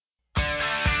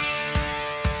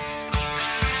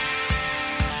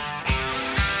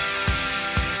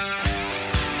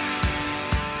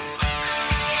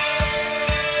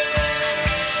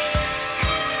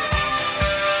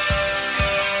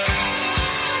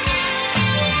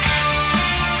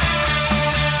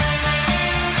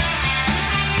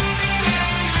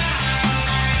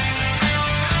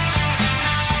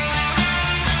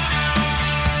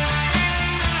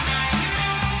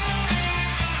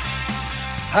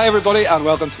Hi everybody and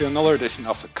welcome to another edition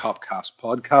of the Copcast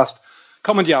podcast.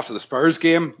 Coming to you after the Spurs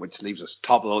game, which leaves us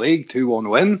top of the league,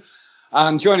 2-1 win.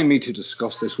 And joining me to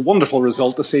discuss this wonderful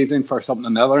result this evening, first up in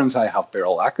the Netherlands, I have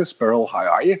Beryl Akis. Beryl, how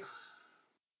are you?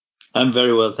 I'm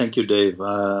very well, thank you, Dave.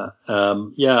 I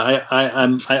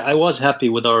was happy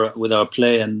with our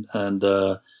play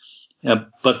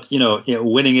but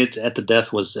winning it at the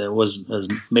death was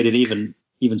made it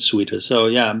even sweeter. So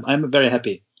yeah, I'm very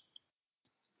happy.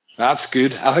 That's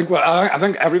good. I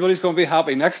think everybody's going to be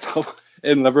happy. Next up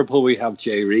in Liverpool, we have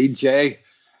Jay Reid. Jay,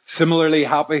 similarly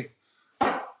happy.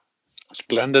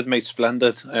 Splendid, mate.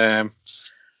 Splendid. Can't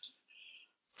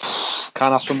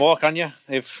ask for more, can you?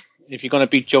 If you're going to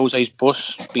beat Jose's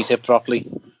bus, beat it properly.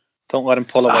 Don't let him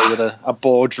pull away with a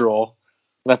ball draw.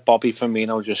 Let Bobby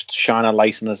Firmino just shine a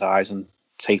light in his eyes and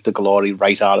take the glory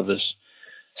right out of his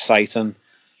sight. And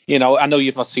I know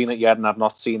you've not seen it yet, and I've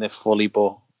not seen it fully,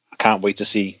 but I can't wait to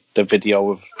see the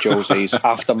video of Jose's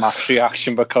after-match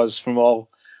reaction, because from all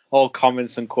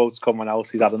comments and quotes coming out,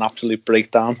 he's had an absolute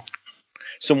breakdown.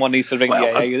 Someone needs to ring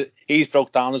he's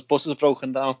broke down, his bus is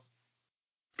broken down.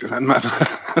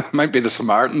 It might be the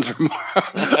Samaritans are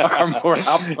more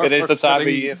happy. It is the time of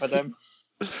year for them.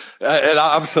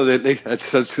 Absolutely.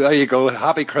 It's there you go.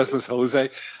 Happy Christmas, Jose.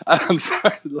 And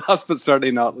last but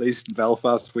certainly not least, in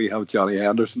Belfast, we have Johnny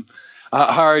Henderson.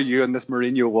 How are you in this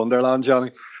Mourinho wonderland,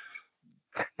 Johnny?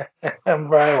 I'm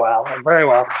very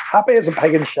well. Happy as a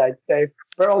pig in shite, Dave.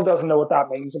 Beryl doesn't know what that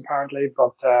means, apparently,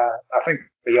 but I think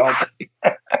beyond.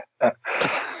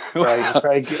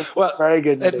 Very good. Well, very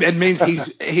good. It means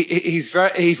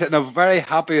he's in a very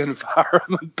happy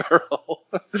environment, Beryl,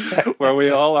 where we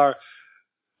all are.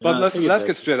 But let's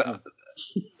get straight.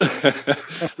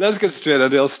 Let's get straight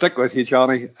into it. I'll stick with you,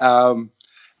 Johnny.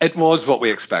 It was what we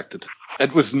expected.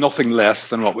 It was nothing less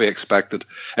than what we expected.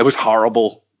 It was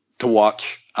horrible to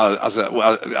watch as a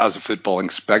footballing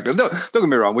spectacle. Don't get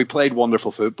me wrong. We played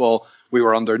wonderful football. We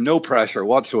were under no pressure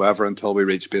whatsoever until we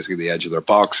reached basically the edge of their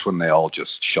box, when they all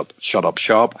just shut up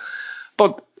shop.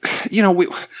 But we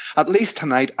at least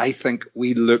tonight, I think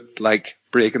we looked like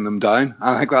breaking them down.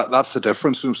 I think that's the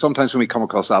difference. Sometimes when we come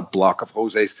across that block of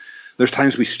Jose's, there's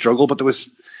times we struggle, but there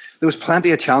was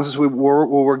plenty of chances we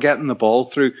were getting the ball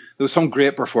through. There was some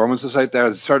great performances out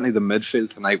there. Certainly the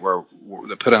midfield tonight where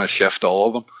they put in a shift, all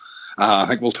of them. I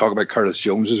think we'll talk about Curtis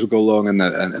Jones as we go along in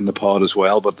the pod as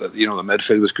well. But the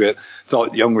midfield was great.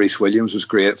 Thought young Reece Williams was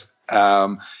great.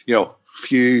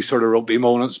 Few sort of rugby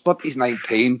moments, but he's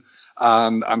 19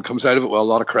 and comes out of it with a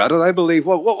lot of credit, I believe.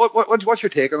 What's your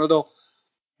take on it all?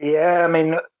 Yeah, I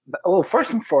mean,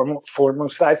 first and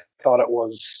foremost, I thought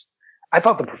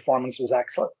the performance was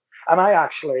excellent, and I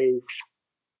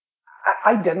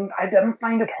didn't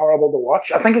find it horrible to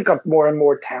watch. I think it got more and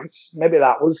more tense. Maybe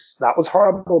that was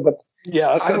horrible, but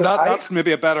yeah, that's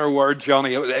maybe a better word,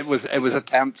 Johnny. It was a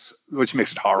tense, which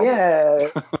makes it horrible. Yeah,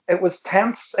 it was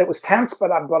tense. It was tense,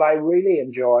 but I really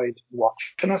enjoyed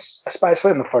watching us,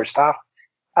 especially in the first half.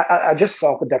 I just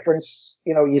saw the difference.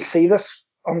 You see this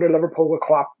under Liverpool with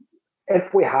Klopp.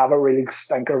 If we have a really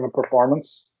stinker of a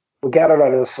performance, we get it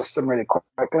out of the system really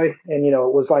quickly. And it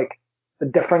was like the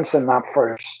difference in that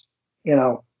first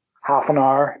half an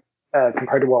hour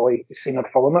compared to what we've seen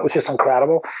at Fulham. It was just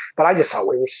incredible. But I just thought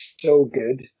we were so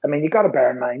good. I mean, you got to bear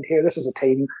in mind here, this is a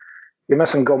team. You're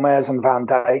missing Gomez and Van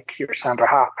Dijk, your centre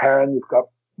half pairing. You've got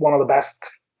one of the best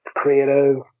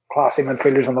creative, classy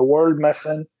midfielders in the world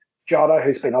missing. Jota,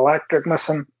 who's been electric,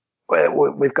 missing.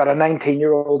 We've got a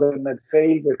 19-year-old in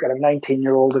midfield. We've got a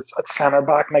 19-year-old at centre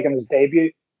back making his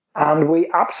debut. And we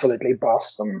absolutely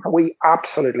bossed them. We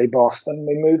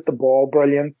moved the ball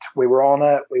brilliant. We were on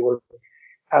it.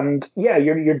 And yeah,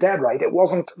 you're dead right.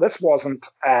 This wasn't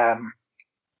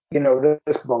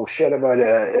this bullshit about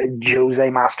a Jose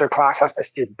masterclass.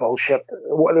 That's just bullshit.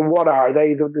 What are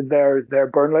they? They're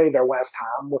Burnley, they're West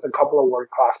Ham with a couple of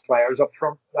world-class players up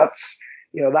front. That's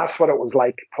what it was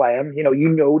like playing.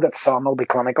 That Son will be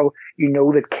clinical.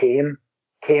 That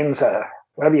Kane's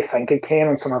whatever you think of Kane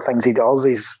and some of the things he does,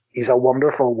 he's a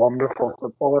wonderful, wonderful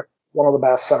footballer. One of the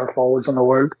best centre forwards in the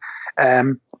world.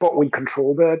 But we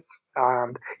controlled it.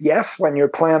 And yes, when you're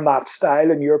playing that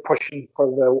style and you're pushing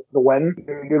for the win,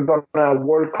 you're going to have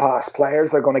world-class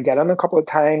players. They're going to get in a couple of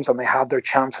times and they have their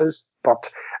chances.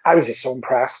 But I was just so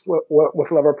impressed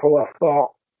with Liverpool. I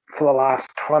thought for the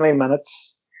last 20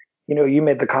 minutes, you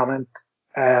made the comment,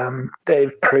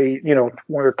 Dave, when we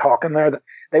were talking there, that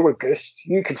they were goosed.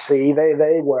 You could see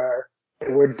they were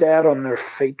dead on their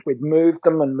feet. We'd moved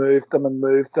them,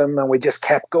 and we just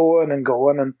kept going and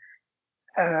going.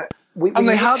 And And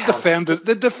they had defended.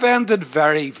 They defended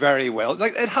very, very well.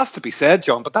 Like, it has to be said,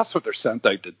 John, but that's what they're sent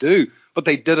out to do. But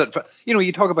they did it.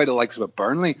 You talk about the likes of a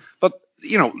Burnley, but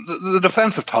the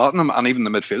defence of Tottenham and even the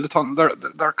midfield of Tottenham,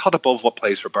 they're cut above what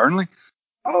plays for Burnley.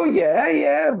 Oh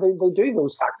yeah. They do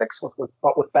those tactics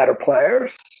with better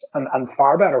players and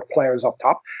far better players up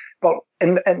top. But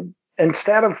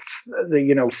instead of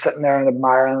sitting there and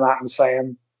admiring that and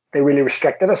saying they really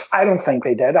restricted us, I don't think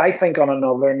they did. I think on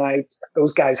another night, if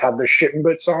those guys had their shooting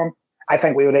boots on, I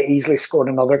think we would have easily scored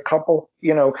another couple.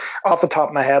 Off the top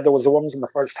of my head, there was the ones in the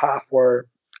first half where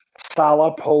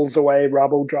Salah pulls away,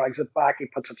 Robbo drags it back, he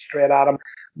puts it straight at him.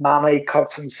 Mane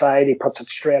cuts inside, he puts it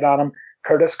straight at him.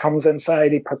 Curtis comes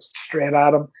inside, he puts it straight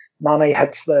at him. Mane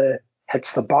hits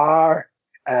the bar.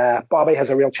 Bobby has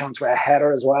a real chance with a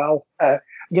header as well.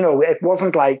 It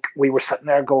wasn't like we were sitting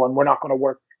there going, we're not going to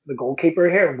work the goalkeeper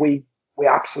here. We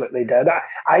absolutely did.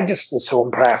 I just was so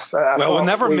impressed. We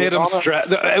never made him stress.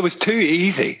 It was too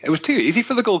easy. It was too easy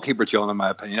for the goalkeeper, John, in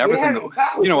my opinion. Everything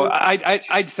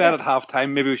I'd said at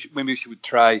halftime, maybe we should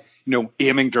try,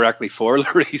 aiming directly for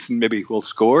Lloris and maybe we'll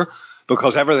score,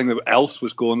 because everything else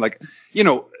was going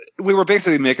we were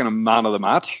basically making a man of the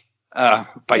match by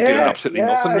doing absolutely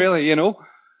nothing, really.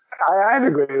 I'd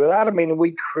agree with that. I mean,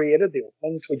 we created the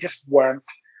openings. We just weren't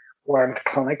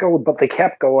clinical, but they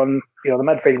kept going. The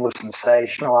midfield was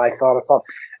sensational. I thought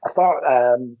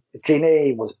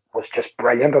Gini was just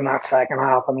brilliant in that second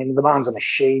half. I mean, the man's a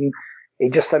machine.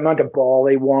 The amount of ball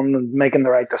he won and making the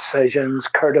right decisions.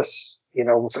 Curtis,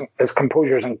 his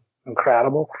composure is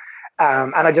incredible.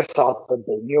 And I just thought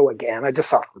Fabinho again. I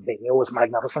just thought Fabinho was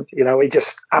magnificent. He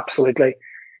just absolutely.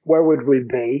 Where would we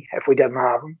be if we didn't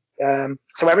have him?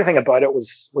 So everything about it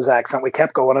was excellent. We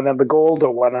kept going, and then the goal to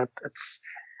win it. It's,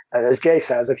 as Jay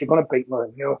says, if you're going to beat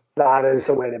Mourinho, that is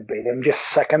the way to beat him. Just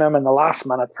sicking him in the last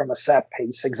minute from a set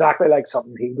piece, exactly like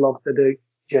something he'd love to do.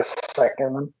 Just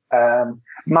sicking him.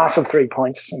 Massive 3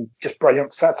 points and just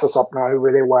brilliant. Sets us up now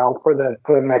really well for the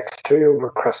next two over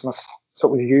Christmas. So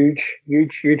it was huge,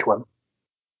 huge, huge win.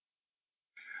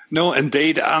 No,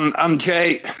 indeed, and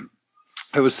Jay.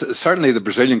 It was certainly the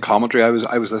Brazilian commentary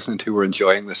I was listening to were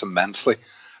enjoying this immensely.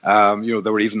 There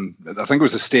were even, I think it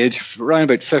was a stage around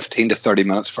about 15 to 30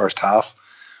 minutes first half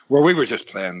where we were just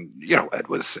playing, it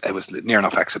was near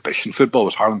enough exhibition football. It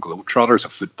was Harlem Globetrotters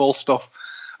of football stuff.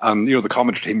 And, the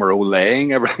commentary team were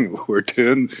olaying everything we were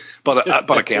doing.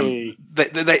 But again,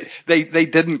 they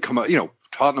didn't come out,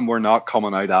 Tottenham were not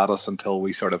coming out at us until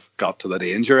we sort of got to the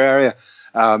danger area.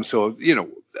 So,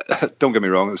 don't get me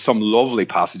wrong, there was some lovely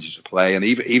passages of play, and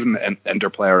even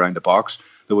interplay around the box.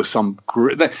 There was some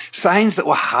signs that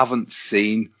we haven't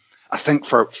seen, I think,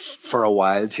 for a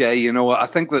while, Jay. I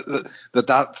think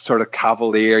that sort of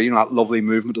cavalier, that lovely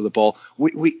movement of the ball,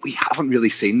 we haven't really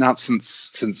seen that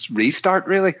since restart,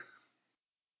 really.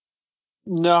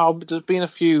 No, but there's been a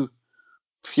few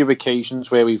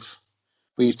occasions where we've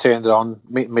turned it on,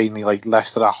 mainly like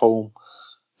Leicester at home.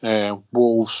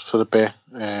 Wolves for a bit,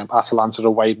 Atalanta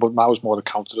away, but that was more the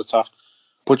counter attack.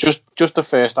 But just the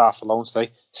first half alone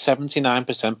today,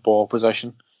 79% ball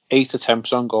possession, 8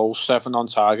 attempts on goal, 7 on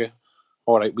target.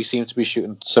 All right, we seem to be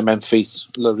shooting cement feet.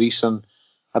 Lloris, and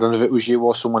I don't know if it was you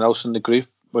or someone else in the group,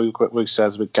 we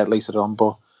said we'd get later on,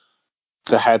 but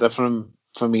the header from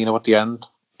Firmino at the end,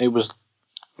 it was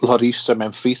Lloris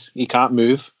cement feet. He can't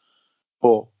move,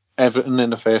 but everything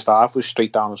in the first half was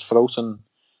straight down his throat, and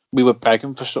we were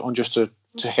begging for something just to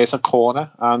hit a corner.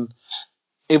 And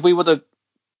if we would have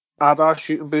had our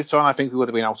shooting boots on, I think we would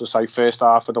have been out of sight first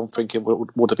half. I don't think it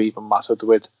would have even mattered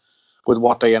with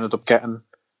what they ended up getting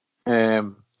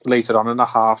later on in the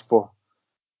half. But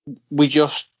we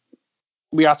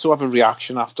had to have a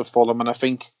reaction after Fulham, and I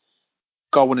think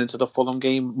going into the Fulham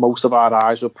game, most of our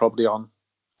eyes were probably on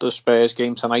the Spurs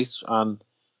game tonight, and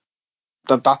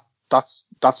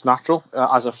that's natural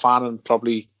as a fan, and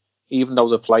probably. Even though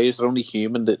the players are only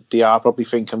human, that they are probably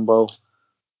thinking, well,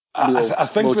 I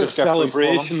think the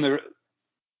celebration,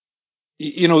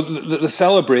 the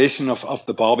celebration of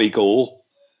the Bobby goal.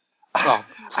 Oh.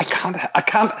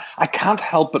 I can't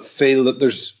help but feel that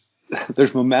there's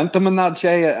momentum in that,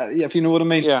 Jay. If you know what I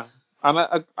mean. Yeah,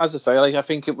 and as I say, I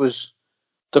think it was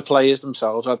the players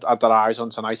themselves had their eyes on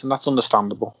tonight, and that's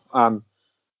understandable. And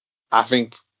I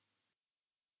think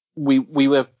we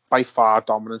were by far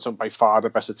dominant and by far the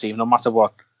better team, no matter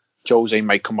what Jose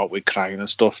might come up with crying and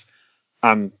stuff.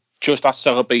 And just that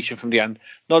celebration from the end,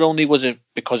 not only was it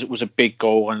because it was a big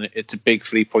goal and it's a big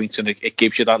 3 points and it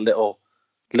gives you that little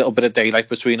bit of daylight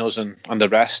between us and the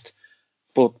rest,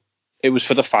 but it was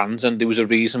for the fans, and there was a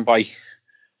reason why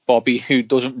Bobby, who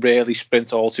doesn't really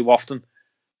sprint all too often,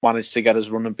 managed to get his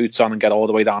running boots on and get all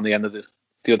the way down the end of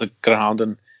the other ground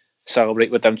and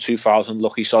celebrate with them 2,000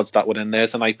 lucky sods that were in there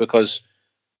tonight, because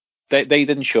they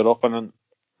didn't shut up. And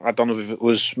I don't know if it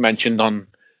was mentioned on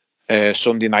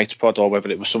Sunday night's pod or whether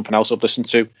it was something else I've listened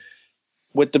to.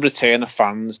 With the return of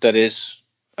fans, there is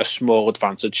a small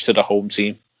advantage to the home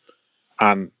team,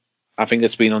 and I think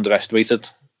it's been underestimated,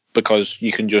 because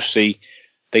you can just see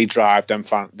they drive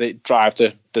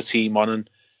the team on. And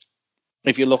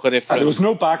if you look at it, there was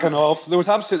no backing off. There was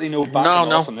absolutely no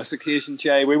backing off on this occasion,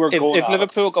 Jay. We were going. If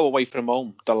Liverpool go away from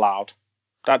home, they're loud.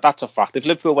 That's a fact. If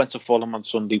Liverpool went to Fulham on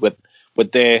Sunday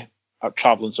with their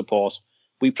travelling support,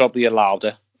 we probably are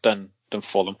louder than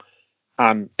Fulham,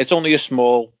 and it's only a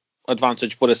small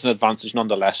advantage, but it's an advantage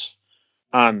nonetheless.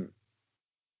 And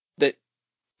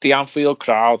the Anfield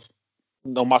crowd,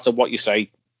 no matter what you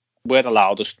say, we're the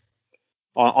loudest.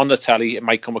 On the telly, it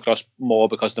might come across more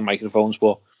because of the microphones,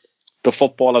 but the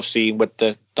football I've seen with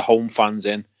the home fans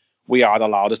in, we are the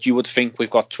loudest. You would think we've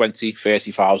got 20,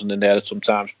 30,000 in there at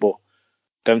sometimes, but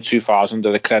them 2,000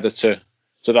 are the credit to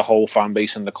the whole fan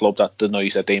base and the club, that the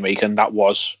noise that they make, and that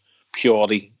was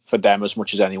purely for them as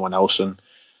much as anyone else. And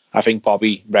I think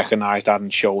Bobby recognised that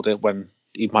and showed it when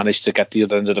he managed to get the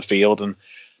other end of the field, and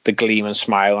the gleam and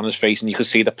smile on his face, and you could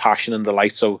see the passion and the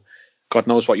light. So God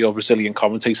knows what your Brazilian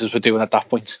commentators were doing at that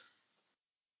point.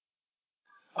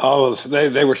 Oh,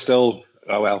 they were still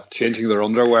changing their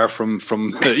underwear from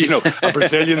a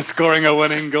Brazilian scoring a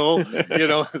winning goal.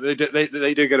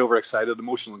 They do get overexcited.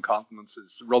 Emotional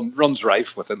incontinence runs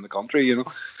rife within the country.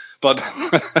 But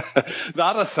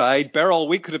that aside, Beryl,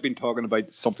 we could have been talking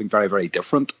about something very, very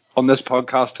different on this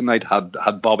podcast tonight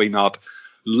had Bobby not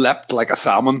leapt like a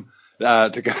salmon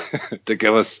to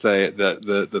give us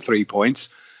the 3 points.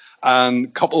 And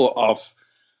a couple of,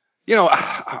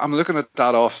 I'm looking at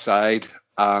that offside,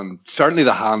 and certainly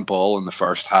the handball in the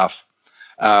first half.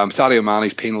 Sadio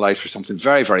Mane's penalised for something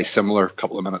very, very similar a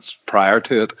couple of minutes prior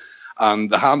to it, and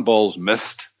the handball's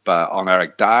missed on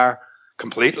Eric Dyer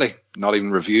completely, not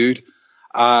even reviewed.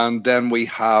 And then we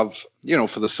have,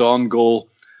 for the Son goal,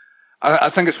 I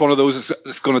think it's one of those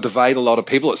that's going to divide a lot of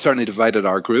people. It certainly divided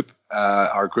our group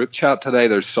chat today.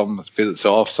 There's some that feel it's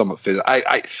off, some that feel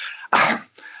I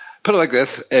put it like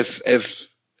this: if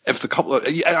the couple of,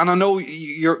 and I know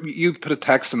you put a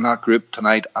text in that group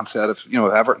tonight and said if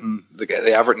Everton,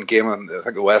 the Everton game and I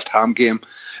think the West Ham game,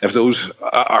 if those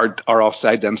are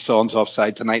offside, then Son's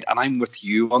offside tonight, and I'm with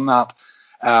you on that,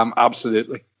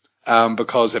 absolutely,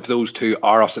 because if those two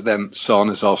are offside, then Son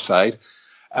is offside.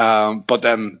 But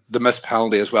then the missed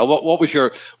penalty as well. What's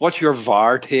your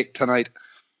VAR take tonight?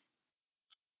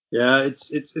 Yeah,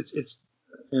 it's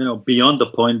beyond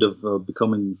the point of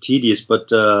becoming tedious, but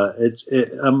for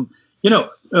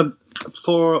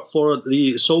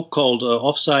the so-called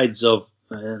offsides of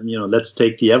let's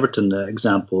take the Everton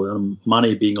example,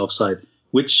 Mane being offside,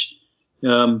 which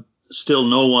still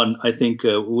no one, I think,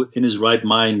 in his right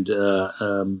mind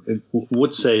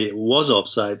would say was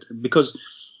offside, because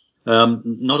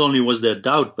not only was there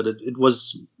doubt, but it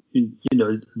was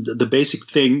the basic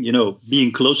thing,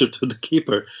 being closer to the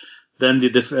keeper than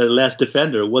the last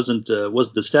defender wasn't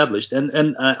established,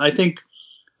 and I think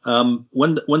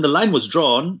when the line was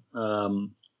drawn,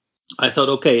 I thought,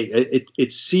 okay,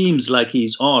 it seems like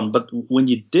he's on, but when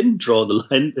you didn't draw the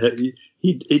line,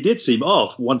 he did seem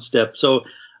off one step. So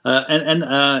and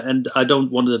I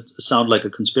don't want to sound like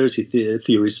a conspiracy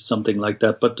theory or something like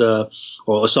that, but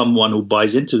or someone who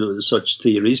buys into such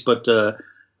theories, but.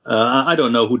 I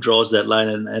don't know who draws that line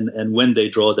and when they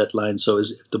draw that line. So if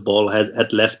the ball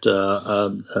had left,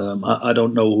 I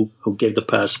don't know who gave the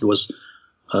pass. It was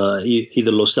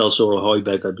either Lo Celso or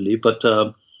Højbjerg, I believe. But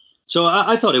so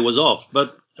I thought it was off.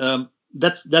 But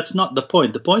that's not the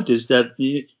point. The point is that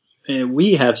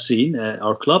we have seen,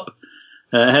 our club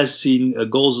has seen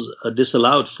goals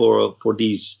disallowed for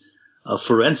these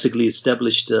forensically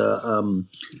established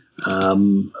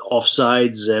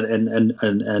offsides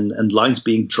and lines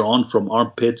being drawn from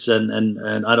armpits and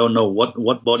I don't know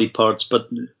what body parts, but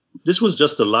this was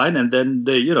just a line, and then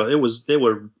they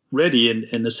were ready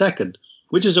in a second,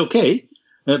 which is okay.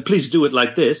 Please do it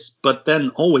like this, but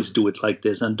then always do it like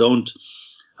this, and don't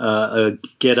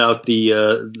get out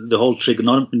the whole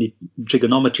trigonometry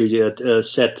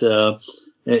set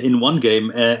in one game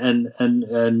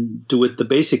and do it the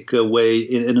basic way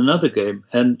in another game.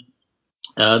 And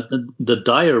the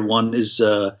Dyer one is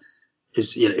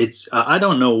it's I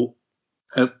don't know,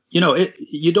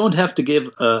 you don't have to give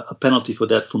a penalty for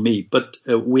that for me, but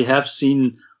we have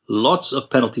seen lots of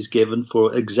penalties given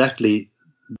for exactly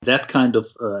that kind of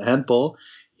handball.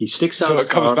 He sticks out. So it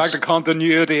comes back to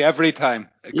continuity every time.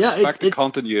 It comes back to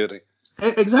continuity.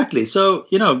 Exactly. So,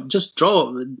 just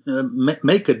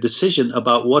make a decision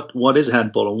about what is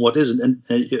handball and what isn't. And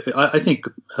I think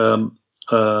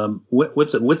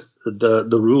with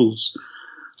the rules,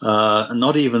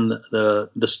 not even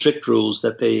the strict rules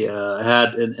that they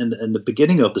had in the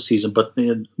beginning of the season, but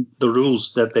the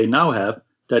rules that they now have,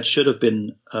 that should have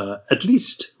been at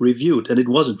least reviewed, and it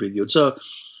wasn't reviewed. So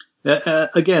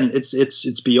again,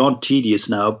 it's beyond tedious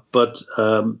now, but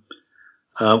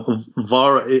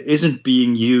VAR isn't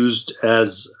being used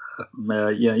as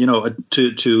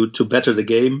to better the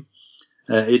game.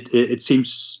 It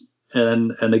seems,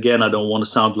 and again, I don't want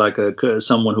to sound like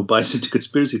someone who buys into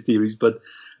conspiracy theories, but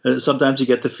sometimes you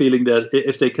get the feeling that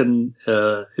if they can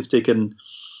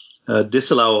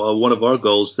disallow one of our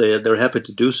goals, they're happy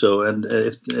to do so, and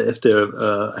if they're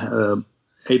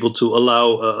able to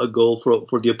allow a goal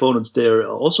for the opponents, they're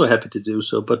also happy to do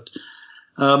so. But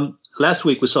last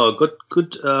week we saw a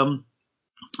good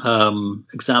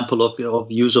example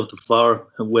of use of the VAR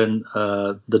when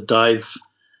the dive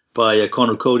by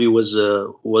Connor Cody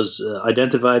was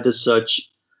identified as such.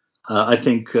 I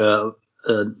think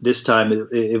this time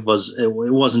it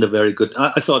wasn't a very good.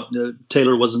 I thought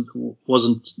Taylor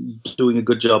wasn't doing a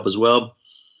good job as well.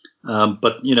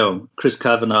 But Chris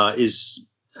Kavanagh is,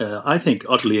 I think,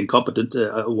 utterly incompetent.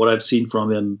 What I've seen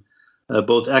from him,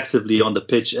 both actively on the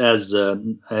pitch as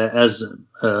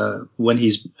when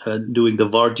he's doing the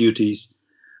VAR duties.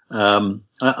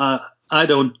 I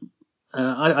don't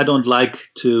like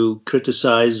to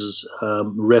criticize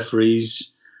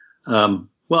referees.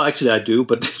 Well, actually, I do,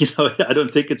 but I don't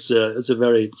think it's a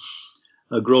very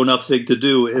grown-up thing to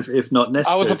do, if not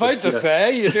necessary. I was about to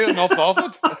say you do enough of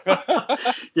it.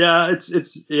 Yeah,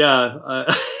 I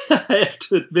have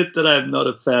to admit that I'm not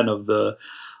a fan of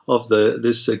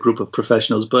this group of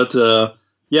professionals, but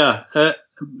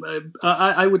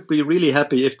I would be really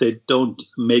happy if they don't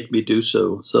make me do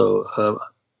so. So.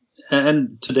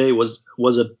 And today was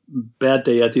a bad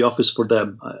day at the office for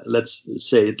them. Let's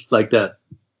say it like that.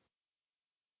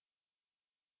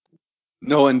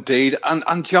 No, indeed.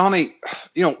 And Johnny,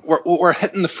 we're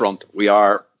hitting the front. We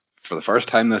are, for the first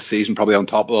time this season, probably on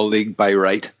top of the league by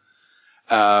right.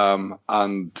 And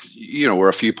we're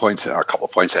a couple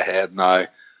of points ahead now.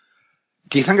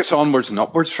 Do you think it's onwards and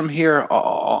upwards from here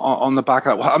on the back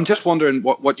of that? I'm just wondering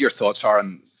what your thoughts are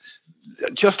and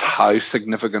just how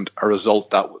significant a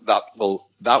result that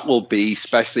will be,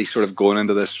 especially sort of going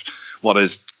into this, what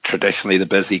is traditionally the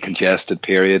busy, congested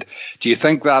period. Do you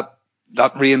think that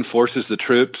reinforces the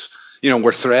troops?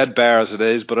 We're threadbare as it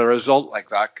is, but a result like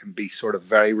that can be sort of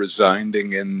very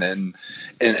resounding in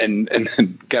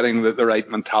getting the right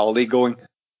mentality going.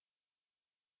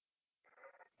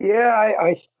 Yeah,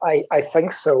 I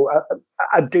think so.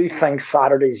 I do think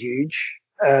Saturday's huge.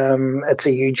 It's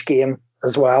a huge game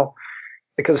as well.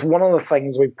 Because one of the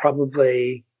things we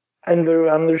probably,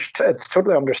 it's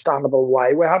totally understandable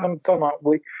why we haven't done it.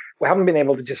 We haven't been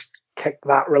able to just kick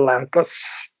that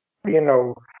relentless,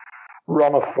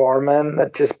 run of form in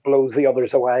that just blows the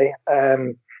others away.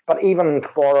 But even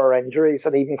for our injuries,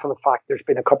 and even for the fact there's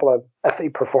been a couple of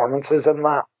iffy performances in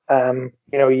that,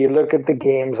 you look at the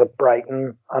games at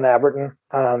Brighton and Everton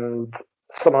and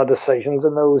some of the decisions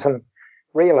in those, and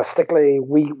realistically,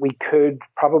 we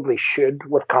probably should,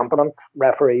 with competent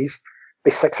referees,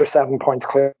 be 6 or 7 points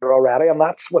clear already, and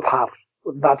that's with half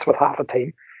a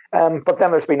team. But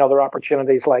then there's been other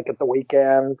opportunities, like at the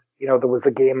weekend. There was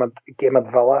a game at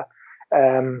Villa,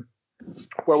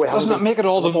 where we doesn't it make it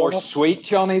all the more sweet,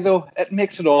 Johnny? Though it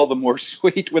makes it all the more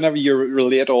sweet whenever you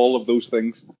relate all of those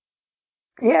things.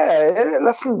 Yeah,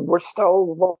 listen, we're still,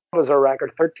 what is our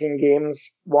record? 13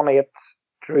 games, won 8.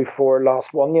 Drew 4,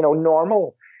 lost 1.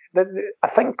 Normal. I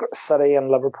think City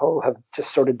and Liverpool have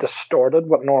just sort of distorted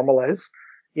what normal is.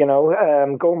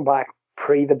 Going back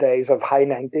pre the days of high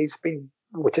 90s,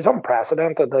 which is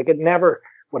unprecedented. Like, it never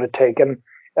would have taken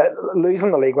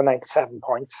losing the league with 97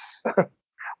 points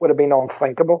would have been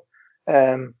unthinkable.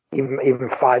 Even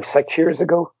 5-6 years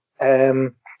ago.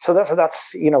 So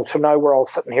that's so now we're all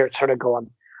sitting here sort of going,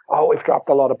 oh, we've dropped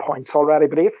a lot of points already,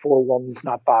 but 8-4-1's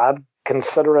not bad,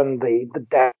 considering the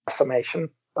decimation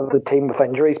of the team with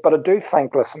injuries. But I do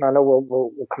think, listen, I know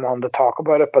we'll come on to talk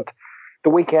about it, but the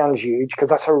weekend's huge because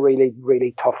that's a really,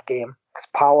 really tough game. Because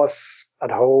Palace at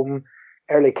home,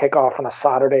 early kickoff on a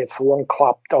Saturday, it's the one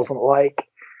Klopp doesn't like.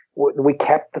 We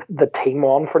kept the team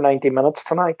on for 90 minutes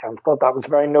tonight, and thought that was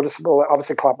very noticeable.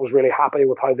 Obviously, Klopp was really happy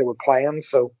with how they were playing,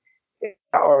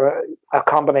 or a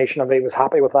combination of he was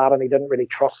happy with that and he didn't really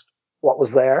trust what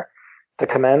was there to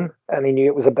come in, and he knew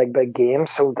it was a big, big game.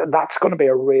 So that's going to be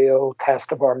a real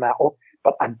test of our mettle.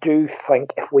 But I do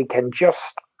think if we can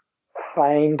just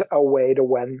find a way to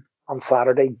win on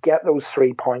Saturday, get those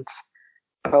 3 points,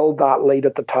 build that lead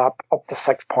at the top up to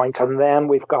 6 points, and then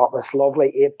we've got this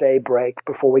lovely 8-day break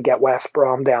before we get West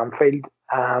Brom to Anfield,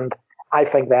 and I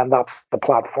think then that's the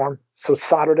platform. So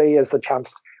Saturday is the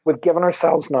chance. We've given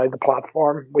ourselves now the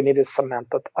platform. We need to cement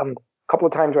it, and a couple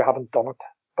of times we haven't done it,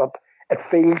 but it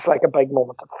feels like a big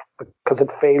moment because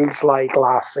it feels like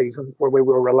last season where we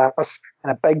were relentless in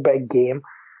a big, big game,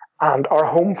 and our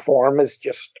home form is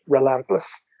just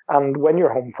relentless. And when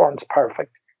your home form's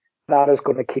perfect, that is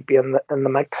going to keep you in the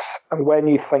mix. And when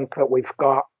you think that we've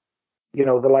got, the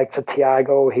likes of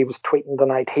Thiago, he was tweeting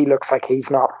tonight, he looks like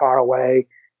he's not far away.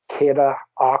 Keita,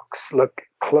 Ox look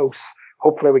close.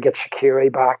 Hopefully we get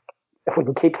Shaqiri back. If we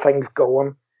can keep things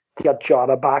going, to get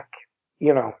Jota back,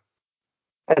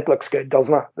 it looks good,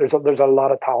 doesn't it? There's a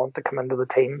lot of talent to come into the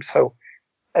team. So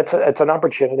it's an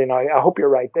opportunity now. I hope you're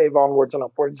right, Dave, onwards and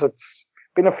upwards. It's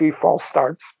been a few false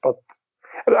starts, but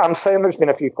I'm saying there's been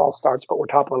a few false starts, but we're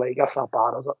top of the league. That's not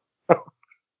bad, is it?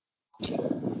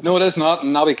 No, it is not.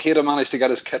 And Naby Keita managed to get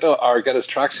his kit or get his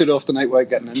tracksuit off tonight without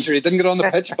getting injured. He didn't get on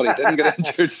the pitch, but he didn't get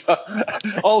injured. So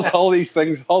all these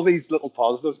things, all these little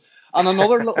positives. And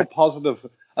another little positive,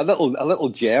 a little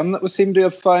gem that we seem to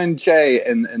have found, Jay,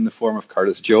 in the form of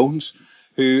Curtis Jones,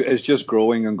 who is just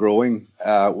growing and growing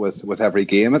with every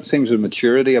game. It seems a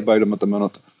maturity about him at the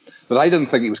minute that I didn't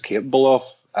think he was capable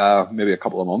of maybe a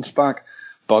couple of months back.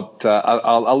 But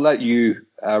I'll let you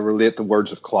relate the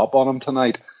words of Klopp on him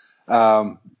tonight.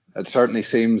 It certainly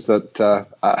seems that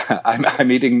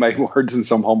I'm eating my words in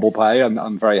some humble pie,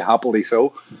 and very happily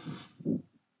so.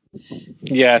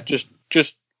 Yeah, just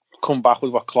come back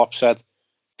with what Klopp said.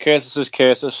 Curtis is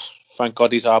Curtis. Thank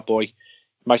God he's our boy.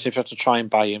 Imagine if you have to try and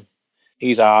buy him.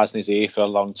 He's ours and he's here for a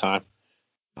long time.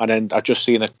 And then I've just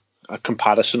seen a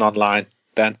comparison online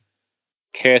then.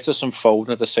 Curtis and Foden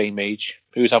are the same age.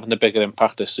 Who's having the bigger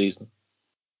impact this season?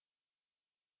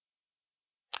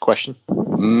 Question.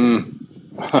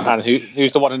 And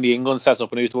who's the one in the England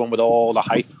setup and who's the one with all the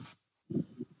hype?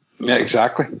 Yeah,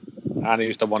 exactly. And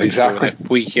who's the one who's doing it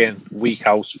week in, week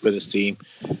out for this team?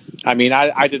 I mean,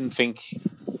 I didn't think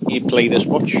he'd play this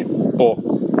much, but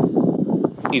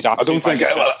he's absolutely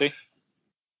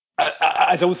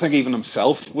I don't think even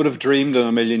himself would have dreamed in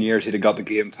a million years he'd have got the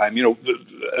game time.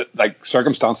 Like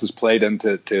circumstances played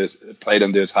into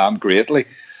his hand greatly,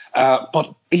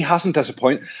 but he hasn't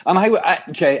disappointed. And I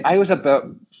was a bit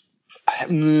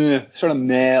sort of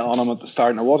meh on him at the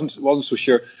start, and I wasn't so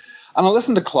sure. And I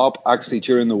listened to Klopp actually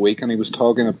during the week, and he was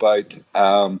talking about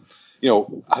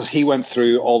as he went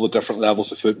through all the different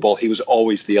levels of football, he was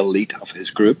always the elite of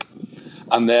his group,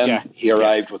 and then he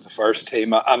arrived with the first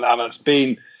team, and it's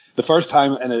been the first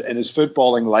time in his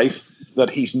footballing life that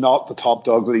he's not the top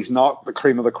dog, that he's not the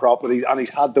cream of the crop, and he's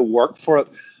had to work for it.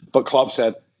 But Klopp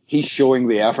said he's showing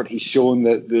the effort, he's showing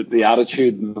the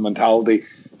attitude and the mentality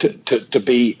to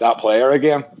be that player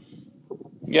again.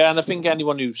 Yeah, and I think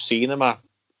anyone who's seen him at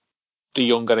the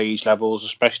younger age levels,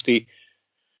 especially,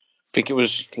 I think it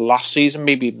was last season,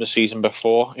 maybe even the season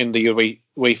before, in the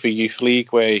UEFA Youth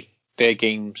League, where their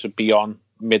games would be on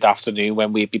mid-afternoon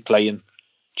when we'd be playing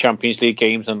Champions League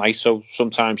games at night, so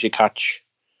sometimes you catch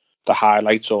the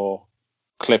highlights or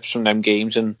clips from them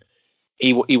games, and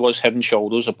he was head and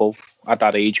shoulders above at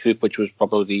that age group, which was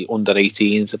probably under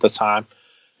 18s at the time,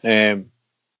 and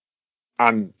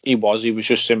he was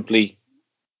just simply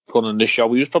running the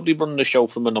show. He was probably running the show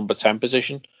from a number 10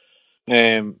 position,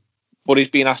 but he's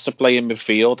been asked to play in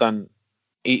midfield, and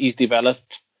he's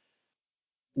developed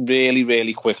really,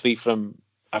 really quickly from,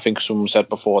 I think someone said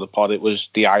before the pod, it was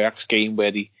the Ajax game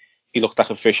where he looked like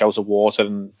a fish out of water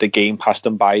and the game passed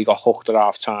him by. He got hooked at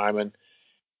half time, and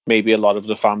maybe a lot of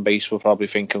the fan base were probably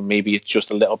thinking maybe it's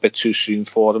just a little bit too soon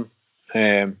for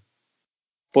him.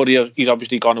 But he's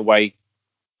obviously gone away,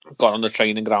 got on the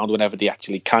training ground whenever they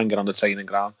actually can get on the training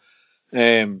ground,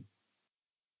 and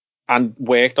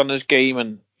worked on his game,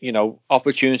 and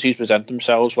opportunities present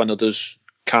themselves when others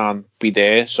can't be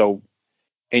there. So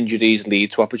injuries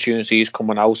lead to opportunities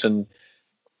coming out, and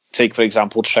take for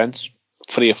example Trent.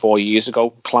 3 or 4 years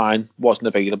ago, Klein wasn't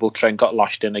available. Trent got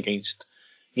lashed in against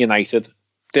United.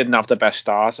 Didn't have the best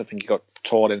start. I think he got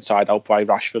torn inside out by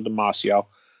Rashford and Martial.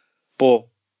 But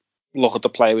look at the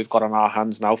player we've got on our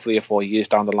hands now, 3 or 4 years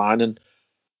down the line, and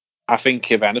I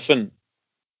think if anything,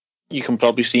 you can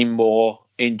probably see more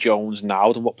in Jones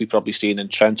now than what we've probably seen in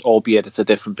Trent, albeit it's a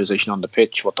different position on the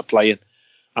pitch, what they're playing.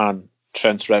 And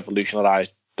Trent's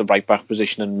revolutionised the right back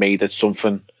position and made it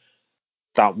something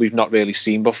that we've not really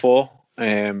seen before,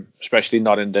 especially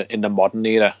not in the modern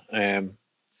era.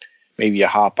 Maybe a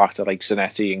half back to like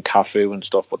Zanetti and Cafu and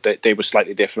stuff, but they were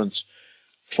slightly different.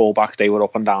 Fullbacks, they were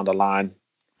up and down the line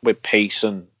with pace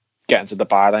and getting to the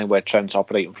byline where Trent's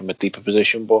operating from a deeper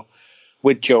position. But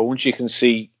with Jones, you can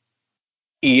see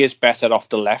he is better off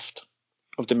the left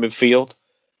of the midfield.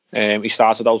 He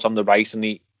started out on the right and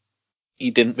he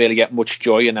didn't really get much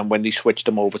joy. And then when they switched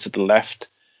him over to the left,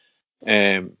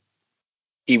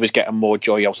 he was getting more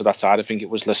joy out of that side. I think it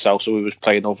was Lo Celso who was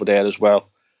playing over there as well.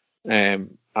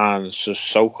 And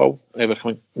Sissoko, if I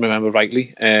can remember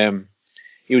rightly.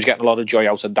 He was getting a lot of joy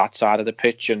out of that side of the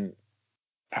pitch. And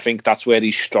I think that's where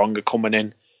he's stronger coming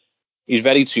in. He's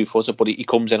very two-footed, but he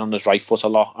comes in on his right foot a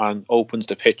lot and opens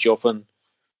the pitch up. And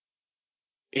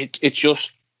it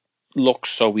just looks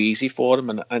so easy for him.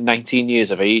 And at 19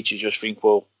 years of age, you just think,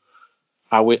 well,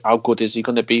 how good is he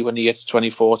going to be when he gets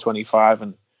 24, 25?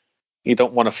 And you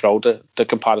don't want to throw the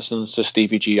comparisons to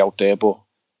Stevie G out there, but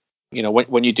you know,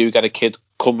 when you do get a kid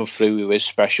coming through who is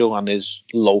special and is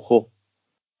local,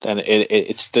 then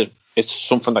it's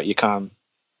something that you can't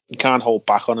hold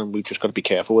back on, and we've just got to be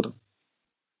careful with him.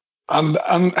 And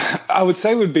I would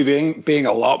say we'd be being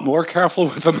a lot more careful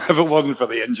with him if it wasn't for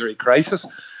the injury crisis.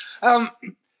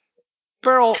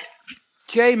 Beryl,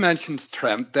 Jay mentions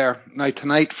Trent there. Now,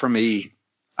 tonight for me,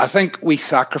 I think we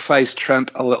sacrificed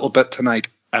Trent a little bit tonight.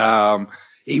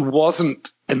 He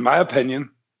wasn't, in my opinion,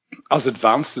 as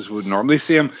advanced as we would normally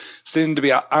see him. Seemed to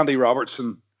be Andy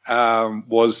Robertson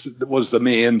was the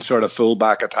main sort of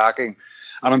fullback attacking.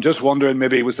 And I'm just wondering,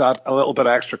 maybe was that a little bit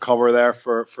extra cover there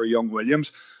for young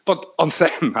Williams? But on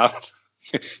saying that,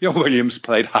 young Williams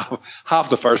played half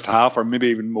the first half, or maybe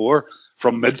even more,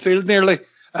 from midfield nearly.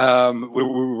 We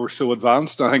were so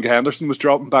advanced. I think Henderson was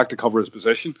dropping back to cover his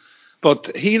position.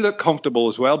 But he looked comfortable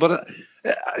as well. But,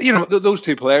 those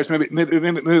two players, maybe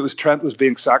it was Trent was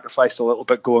being sacrificed a little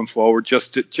bit going forward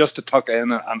just to tuck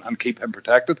in and keep him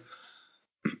protected.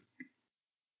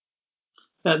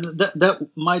 That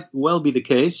might well be the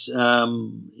case.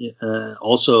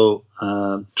 Also,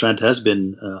 Trent has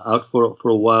been out for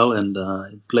a while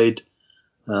and played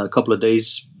a couple of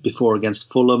days before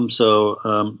against Fulham,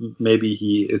 so maybe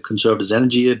he conserved his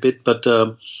energy a bit. But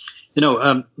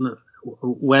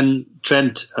when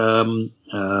Trent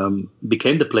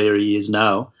became the player he is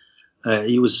now,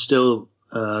 he was still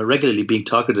regularly being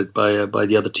targeted by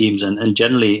the other teams, and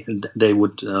generally they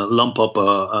would lump up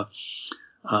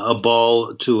a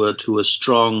ball to a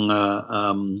strong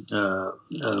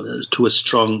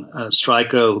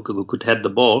striker who could head the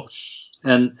ball,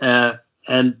 and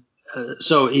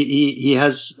so he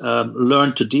has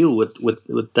learned to deal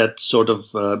with that sort of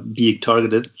being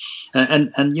targeted,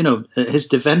 and his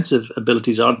defensive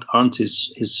abilities aren't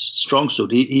his strong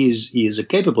suit. He is a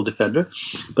capable defender,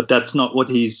 but that's not what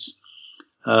he's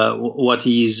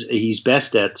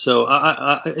best at. So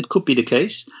it could be the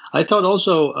case. I thought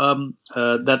also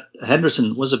that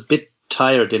Henderson was a bit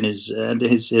tired in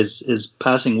his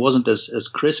passing wasn't as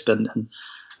crisp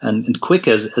and quick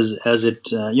as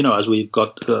it as we've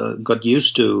got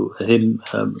used to him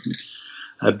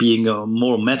being a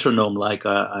more metronome like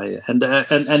and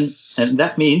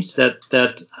that means that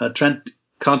Trent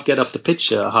can't get up the pitch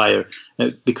higher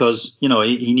because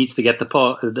he needs to get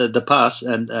the pass,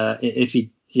 and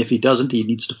if he doesn't, he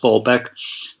needs to fall back.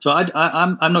 So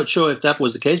I'm not sure if that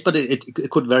was the case, but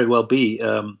it could very well be.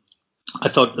 I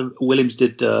thought Williams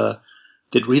did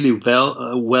really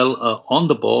well on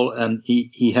the ball, and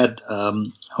he had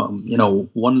one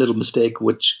little mistake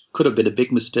which could have been a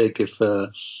big mistake if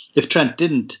Trent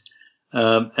didn't,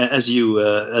 as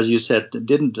you said,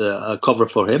 didn't cover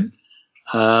for him.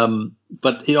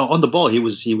 But on the ball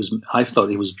I thought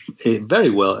he was very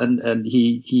well, and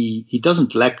he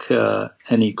doesn't lack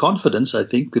any confidence, I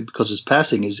think, because his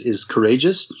passing is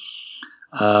courageous.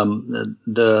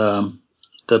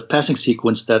 The passing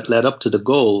sequence that led up to the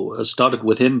goal started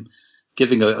with him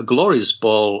giving a glorious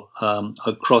ball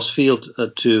across field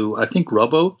to, I think,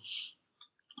 Robbo,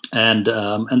 and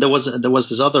there was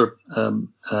this other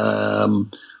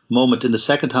moment in the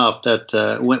second half that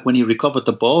when he recovered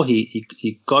the ball,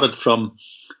 he got it from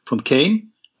Kane,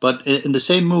 but in the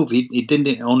same move he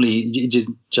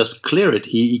didn't just clear it.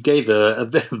 He gave a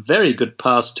very good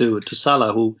pass to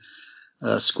Salah, who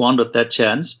squandered that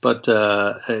chance. But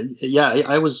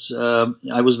I was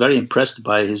very impressed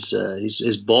by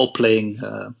his ball playing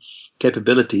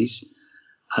capabilities.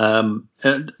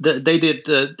 They did.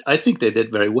 I think they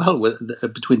did very well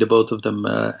between the both of them.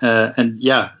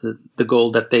 The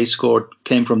goal that they scored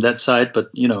came from that side. But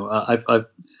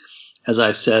as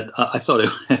I've said, I thought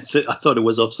it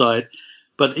was offside.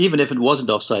 But even if it wasn't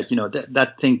offside,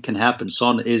 that thing can happen.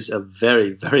 Son is a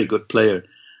very, very good player.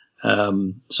 I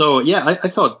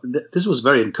thought this was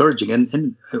very encouraging,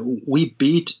 and we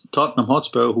beat Tottenham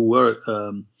Hotspur, who were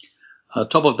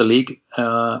top of the league,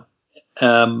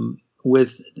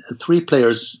 with 3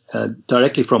 players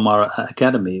directly from our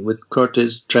academy, with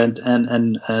Curtis, Trent,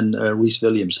 and Rhys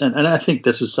Williams, and I think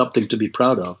this is something to be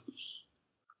proud of.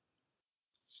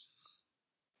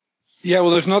 Yeah,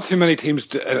 well, there's not too many teams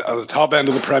at the top end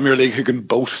of the Premier League who can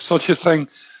boast such a thing.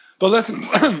 But listen,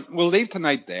 we'll leave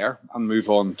tonight there and move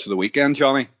on to the weekend,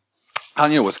 Johnny.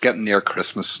 And, it's getting near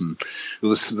Christmas, and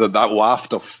that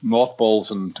waft of mothballs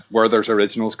and Werther's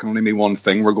Originals can only mean one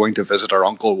thing. We're going to visit our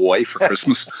Uncle Roy for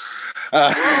Christmas.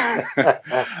 And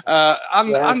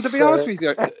to be honest with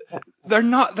you,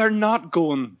 they're not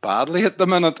going badly at the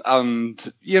minute.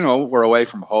 And, we're away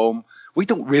from home. We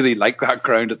don't really like that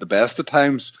ground at the best of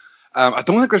times. I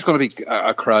don't think there's going to be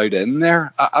a crowd in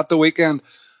there at the weekend.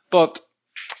 But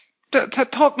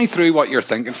talk me through what you're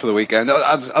thinking for the weekend.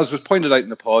 As was pointed out in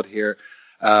the pod here,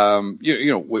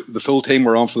 the full team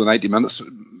were on for the 90 minutes,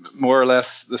 more or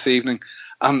less, this evening.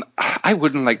 And I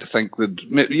wouldn't like to think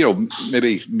that,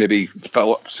 maybe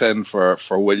Phillips in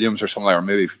for Williams or something, or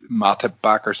maybe Matip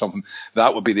back or something.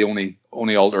 That would be the only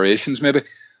alterations, maybe.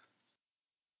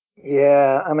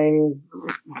 Yeah, I mean,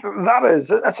 that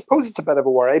is, I suppose it's a bit of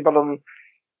a worry, but on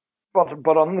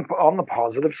the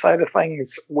positive side of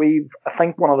things, I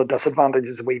think one of the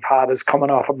disadvantages we've had is coming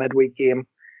off a midweek game.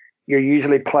 You're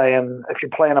usually playing, if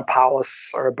you're playing a Palace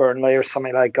or a Burnley or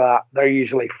something like that, they're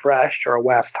usually fresh, or a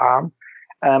West Ham.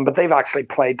 But they've actually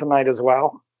played tonight as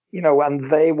well,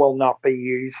 and they will not be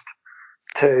used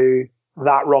to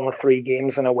that run of 3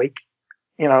 games in a week.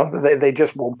 They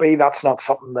just won't be. That's not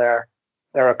something they're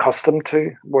accustomed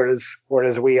to,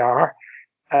 whereas we are.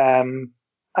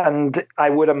 And I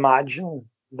would imagine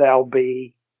there'll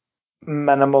be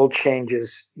minimal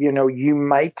changes. You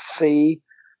might see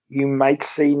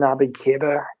Naby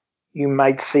Keita, you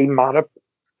might see Matip,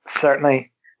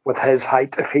 certainly with his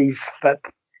height, if he's fit.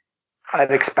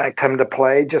 I'd expect him to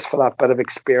play just for that bit of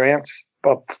experience.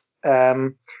 But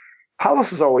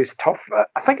Palace is always tough.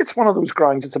 I think it's one of those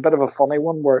grounds, it's a bit of a funny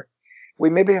one, where we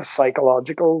maybe have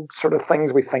psychological sort of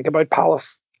things we think about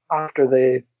Palace after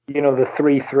the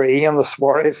 3-3 and the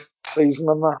Suarez season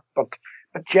and that. But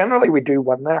generally we do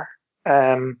win there.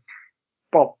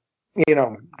 But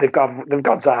they've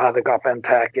got Zaha, they've got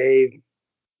Benteke,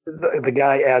 the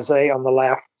guy Eze on the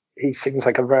left. He seems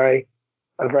like a very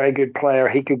good player.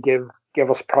 He could give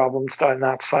us problems down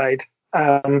that side.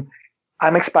 I'm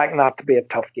expecting that to be a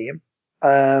tough game.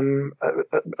 I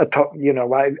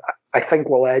think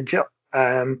we'll edge it,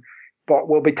 but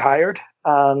we'll be tired.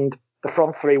 And the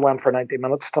front 3 went for 90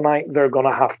 minutes tonight. They're going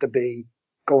to have to be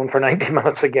going for 90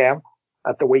 minutes again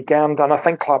at the weekend. And I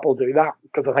think Klopp will do that,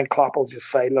 because I think Klopp will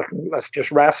just say, look, let's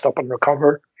just rest up and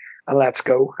recover and let's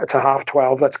go. It's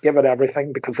 12:30. Let's give it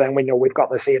everything, because then we know we've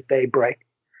got this 8-day break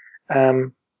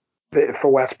for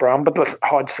West Brom. But this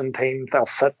Hodgson team, they'll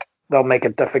sit. They'll make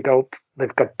it difficult.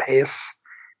 They've got pace.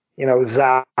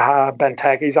 Zaha,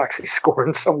 Benteke's actually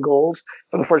scoring some goals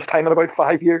for the first time in about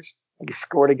 5 years. He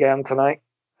scored again tonight.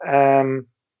 So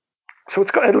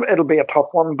it'll be a tough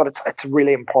one, but it's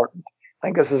really important. I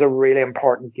think this is a really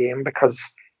important game,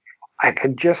 because I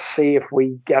could just see if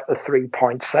we get the 3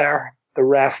 points there, the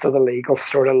rest of the league will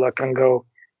sort of look and go,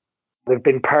 they've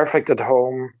been perfect at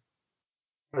home.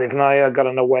 They've now got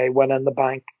an away win in the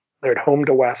bank. They're at home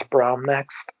to West Brom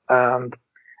next. And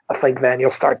I think then you'll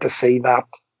start to see that,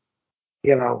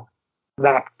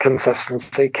 that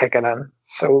consistency kicking in.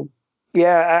 So,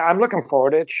 yeah, I'm looking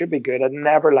forward to it. It should be good. I'd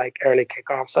never like early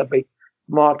kickoffs. I'd be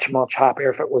much, much happier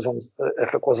if it was on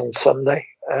Sunday.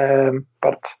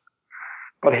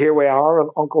 But here we are, and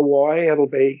Uncle Roy.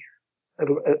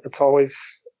 It's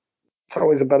always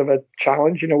a bit of a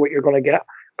challenge. You know what you're going to get,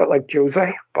 but like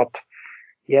Jose. But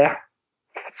yeah,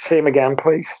 same again,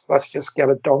 please. Let's just get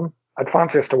it done. I'd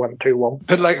fancy us to win 2-1.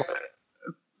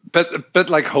 Bit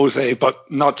like Jose,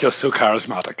 but not just so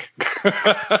charismatic.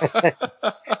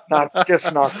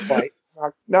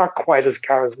 Not quite as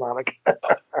charismatic.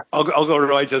 Uncle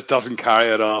Roy just doesn't carry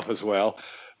it off as well.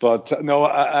 But no,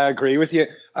 I agree with you.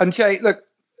 And Jay, look,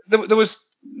 there was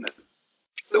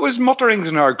mutterings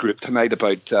in our group tonight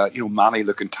about Manny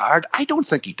looking tired. I don't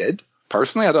think he did.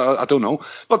 Personally, I don't know.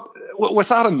 But with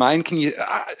that in mind, can you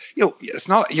it's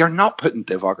not, you're not putting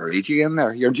Divock Origi in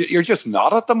there. You're just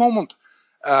not at the moment.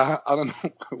 I don't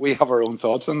know. We have our own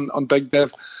thoughts on Big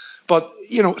Div. But,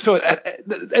 so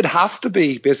it has to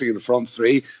be basically the front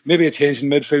 3, maybe a change in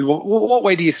midfield. What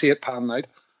way do you see it panning out?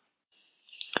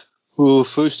 Well,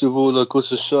 first of all, I've got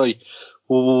to say,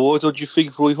 why don't you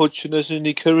think Roy Hodgson has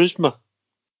any charisma?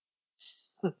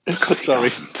 Because sorry.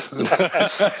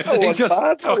 That wasn't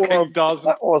bad. Fucking doesn't.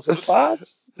 That wasn't bad.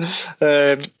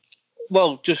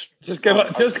 Well, just give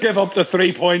up the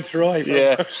 3 points, Roy.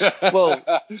 Yeah. Well,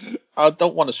 I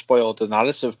don't want to spoil the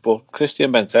narrative, but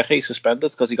Christian Benteke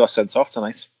suspended because he got sent off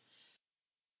tonight.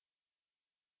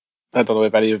 I don't know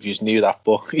if any of you knew that,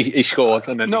 but he scored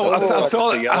and then no, I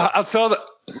saw that.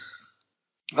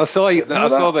 I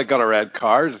saw they got a red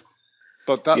card,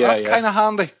 but that's kind of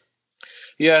handy.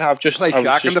 Yeah, I've just play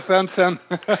Shaq in defence then.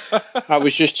 I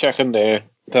was just checking the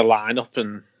lineup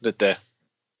and the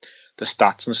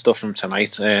stats and stuff from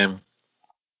tonight.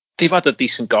 They've had a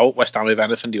decent go at West Ham. If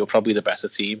anything, they were probably the better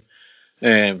team,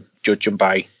 judging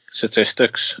by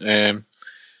statistics. But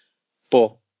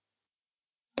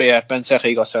yeah,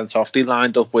 Benteke got sent off. They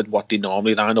lined up with what they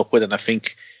normally line up with, and I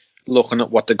think looking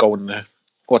at what they've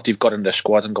got in their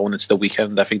squad and going into the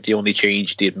weekend, I think the only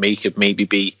change they'd make would maybe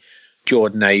be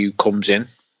Jordan Ayew comes in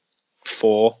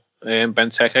for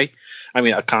Benteke. I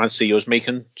mean, I can't see us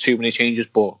making too many changes,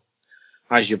 but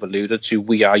as you've alluded to,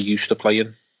 we are used to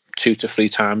playing 2 to 3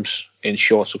 times in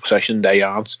short succession. They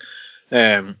aren't.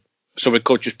 So it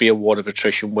could just be a war of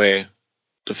attrition where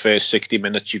the first 60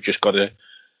 minutes you've just got to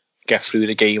get through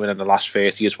the game, and then the last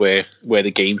 30 is where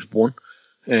the game's won.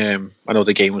 I know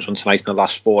the game was won tonight in the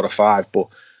last 4 or 5, but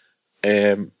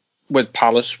with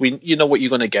Palace, you know what you're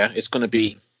going to get. It's going to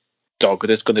be dogged.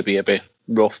 It's going to be a bit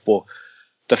rough, but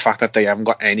the fact that they haven't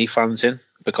got any fans in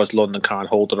because London can't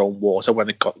hold their own water when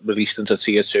it got released into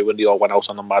Tier 2 and they all went out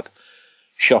on a mad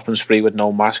shopping spree with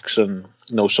no masks and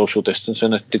no social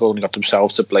distancing. They've only got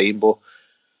themselves to blame, but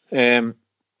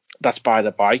that's by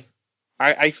the by.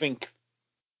 I think,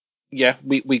 yeah,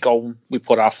 we go, we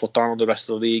put our foot down on the rest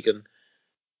of the league and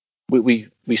we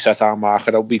set our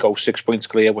market out. We go 6 points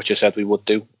clear, which I said we would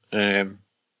do.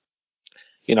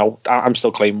 You know, I'm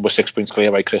still claiming we're 6 points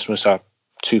clear by Christmas at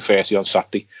 2:30 on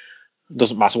Saturday.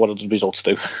 Doesn't matter what the results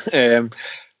do.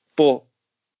 But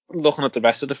looking at the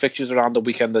rest of the fixtures around the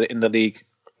weekend in the league,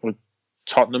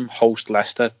 Tottenham host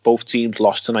Leicester. Both teams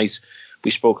lost tonight.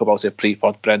 We spoke about it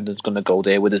pre-pod. Brendan's going to go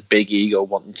there with his big ego,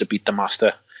 wanting to beat the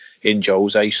master in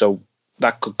Jose. So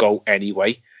that could go any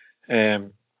way.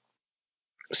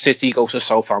 City goes to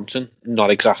Southampton. Not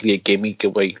exactly a gimme, the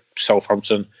way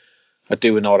Southampton are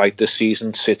doing all right this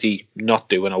season. City not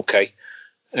doing okay.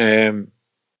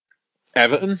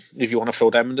 Everton, if you want to throw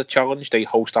them in the challenge, they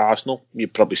host Arsenal.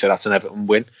 You'd probably say that's an Everton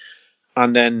win.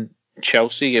 And then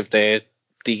Chelsea, if they're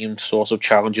deemed sort of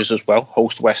challenges as well,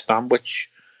 host West Ham, which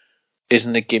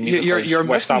isn't a gimme. You're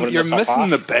missing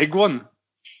the big one.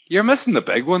 You're missing the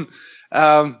big one.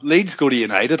 Leeds go to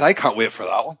United. I can't wait for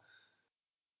that one.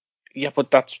 Yeah, but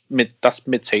that's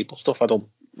mid-table stuff. I don't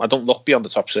look beyond the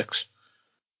top 6.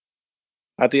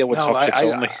 I deal with top 6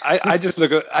 only. I just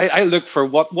look for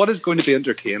what is going to be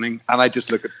entertaining, and I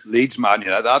just look at Leeds Man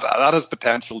United. That has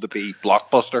potential to be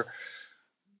blockbuster.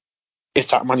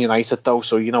 It's at Man United though,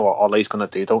 so you know what Ole's going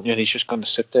to do, don't you? And he's just going to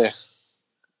sit there.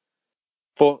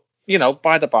 But you know,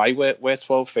 by the by, we're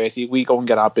 12:30. We go and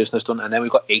get our business done, and then we've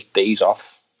got 8 days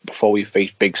off before we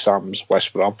face Big Sam's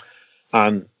West Brom,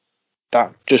 and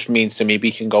that just means to me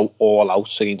we can go all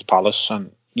out against Palace.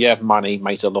 And yeah, Manny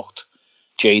might have looked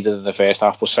jaded in the first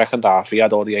half, but second half he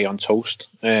had Aurier on toast.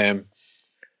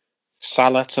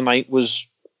 Salah tonight was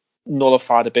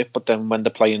nullified a bit, but then when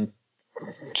they're playing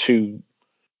 2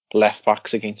 left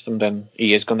backs against them, then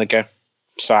he is going to get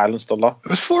silenced a lot. There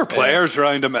was 4 players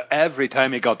around him every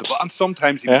time he got the ball, and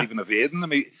sometimes he was even evading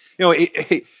them.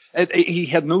 He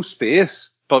had no space,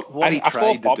 but what he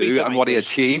tried to do and what he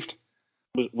achieved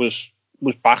was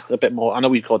back a bit more. I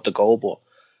know he got the goal, but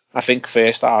I think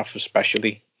first half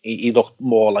especially, he looked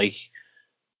more like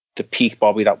the peak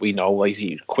Bobby that we know. Like,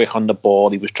 he was quick on the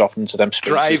ball, he was dropping into them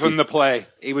spaces. Driving the play.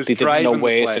 He was driving the play. They didn't know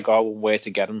where to go and where to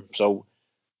get him. So,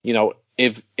 you know,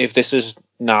 if this is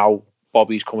now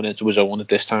Bobby's coming into his own at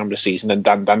this time of the season,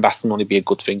 then that can only be a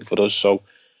good thing for us. So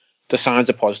the signs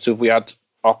are positive. We had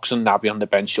Ox and Naby on the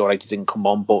bench. All right, they didn't come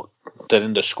on, but they're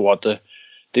in the squad.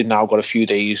 They've now got a few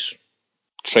days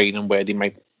training where they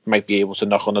might be able to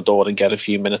knock on the door and get a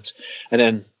few minutes. And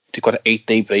then they've got an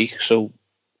 8-day break. So,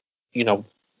 you know,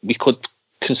 we could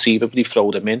conceivably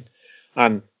throw them in.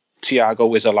 And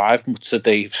Thiago is alive, much to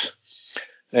Dave's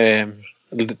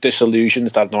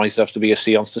disillusions that noise have to be a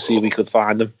seance to see if we could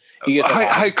find him.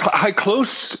 How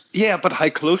close? Yeah, but how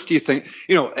close do you think?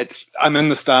 You know, I'm in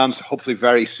the stands. Hopefully,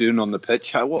 very soon on the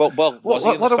pitch. Was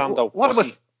he in the stand though?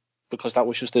 Because that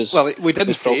was just his. Well, we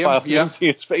didn't see him. Yeah,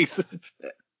 see his face.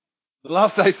 The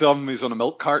last I saw him, he was on a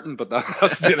milk carton, but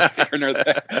that's neither here nor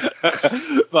there.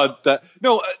 But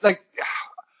no, like,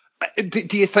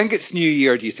 do you think it's New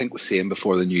Year? Or do you think we'll see him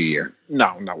before the New Year?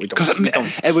 No, we don't. Because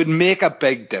it would make a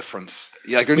big difference.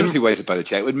 Yeah, like, there's no two ways about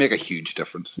it. Yeah, it would make a huge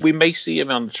difference. We may see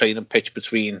him on the training pitch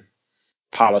between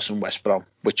Palace and West Brom,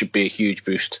 which would be a huge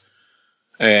boost.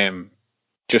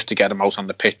 Just to get him out on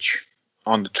the pitch,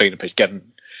 on the training pitch, get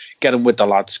him with the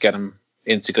lads, get him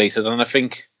integrated. And I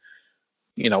think,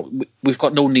 we've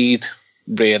got no need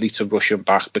really to rush him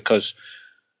back, because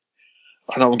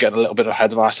I know I'm getting a little bit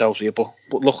ahead of ourselves here, but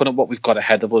looking at what we've got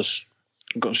ahead of us,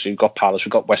 we've got Palace,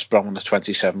 we've got West Brom on the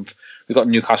 27th, we've got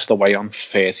Newcastle away on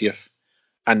 30th,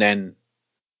 and then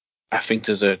I think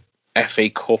there's a FA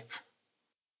Cup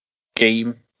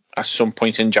game at some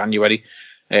point in January.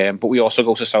 But we also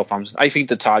go to Southampton. I think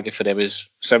the target for them is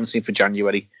 17th of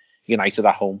January, United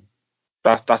at home.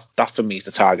 That for me is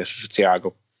the target for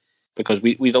Thiago, because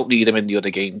we don't need him in the other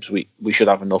games. We should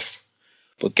have enough,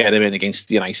 but get him in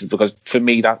against United, because for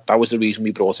me that was the reason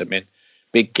we brought him in.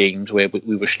 Big games where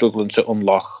we were struggling to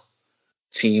unlock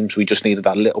teams. We just needed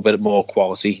that little bit more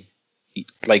quality,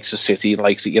 likes of City,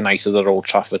 likes of United at Old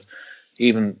Trafford,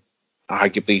 even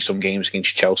arguably some games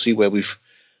against Chelsea where we've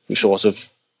sort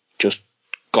of just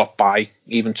got by,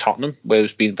 even Tottenham, where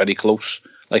it's been very close,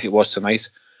 like it was tonight.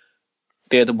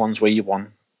 They're the ones where you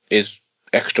want is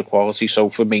extra quality. So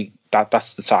for me,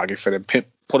 that's the target for him.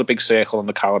 Put a big circle on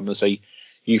the calendar and say,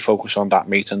 you focus on that,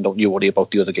 mate, and don't you worry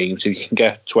about the other games. If you can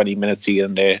get 20 minutes here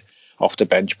and there off the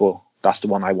bench, but that's the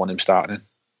one I want him starting in.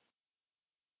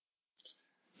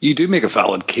 You do make a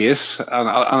valid case,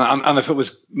 and if it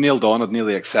was nailed on, I'd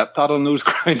nearly accept that on those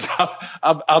grounds.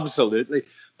 Absolutely.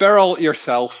 Beryl,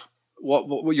 yourself, what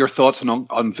were your thoughts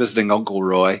on visiting Uncle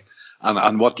Roy,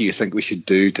 and what do you think we should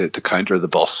do to counter the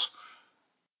bus?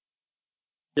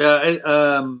 Yeah,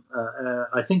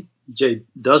 I think Jay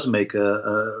does make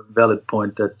a valid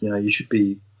point that you should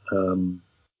be.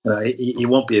 He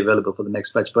won't be available for the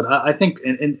next match, but I think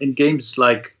in games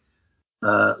like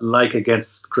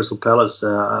against Crystal Palace,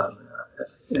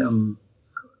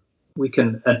 we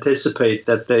can anticipate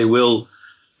that they will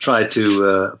try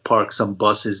to park some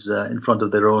buses in front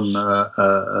of their own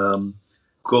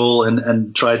goal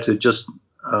and try to just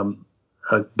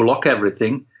block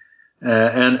everything.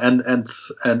 And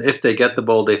if they get the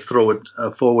ball, they throw it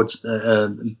forwards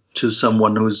to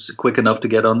someone who's quick enough to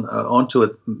get onto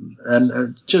it.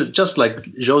 And just like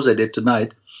Jose did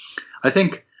tonight, I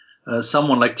think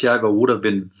someone like Thiago would have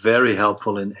been very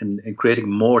helpful in creating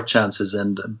more chances,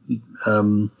 and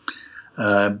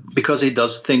because he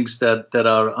does things that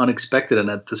are unexpected and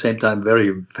at the same time very,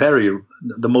 very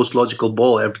the most logical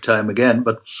ball every time again.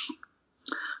 But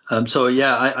so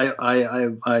yeah,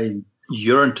 I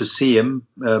yearn to see him,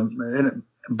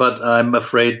 but I'm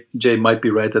afraid Jay might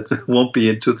be right that it won't be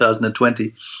in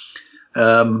 2020.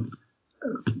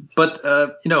 But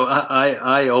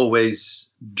I always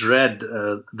dread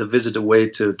the visit away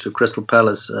to Crystal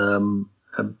Palace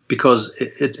because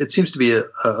it seems to be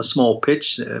a small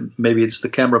pitch. Maybe it's the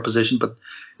camera position, but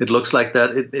it looks like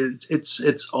that.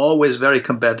 It's always very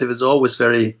combative. It's always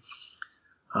very.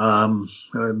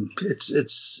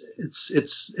 It's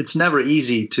never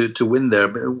easy to win there.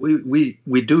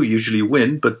 We do usually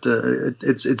win, but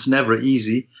it's never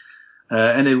easy.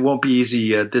 And it won't be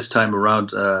easy this time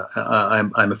around.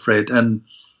 I'm afraid. And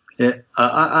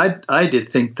I did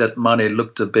think that Mane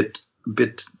looked a bit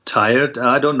tired.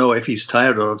 I don't know if he's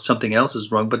tired or if something else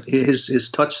is wrong, but his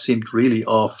touch seemed really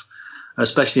off,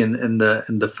 especially in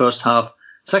the first half.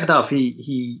 Second half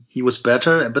he was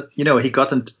better, but he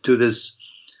got into this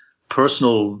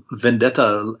personal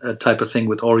vendetta type of thing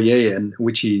with Aurier, and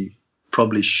which he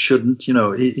probably shouldn't.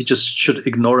 He just should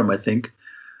ignore him, I think.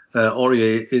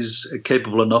 Aurier is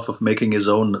capable enough of making his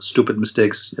own stupid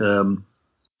mistakes. But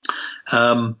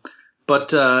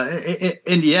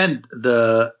in the end,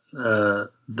 the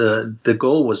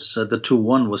goal was the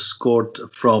 2-1 was scored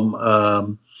from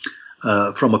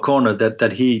a corner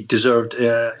that he deserved,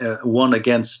 won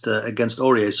against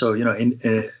Aurier. So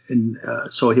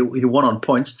so he won on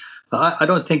points. I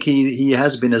don't think he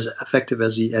has been as effective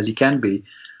as he can be.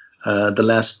 The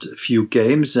last few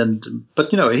games,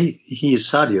 but he is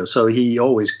Sadio, so he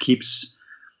always keeps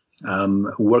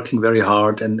working very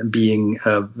hard and being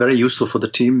very useful for the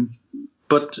team.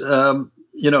 But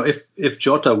if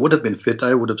Jota would have been fit,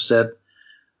 I would have said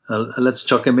let's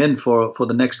chuck him in for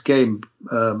the next game.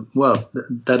 Well,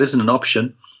 that isn't an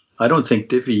option. I don't think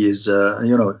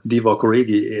Divock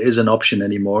Origi is an option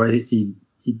anymore. He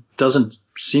doesn't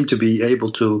seem to be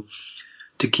able to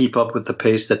keep up with the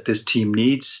pace that this team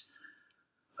needs.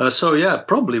 So yeah,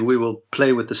 probably we will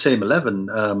play with the same 11,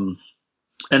 and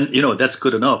that's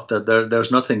good enough. That there's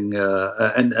nothing,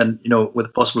 and with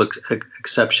a possible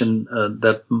exception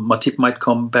that Matip might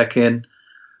come back in.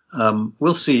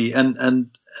 We'll see, and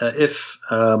if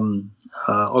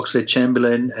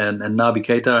Oxlade-Chamberlain and Naby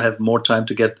Keita have more time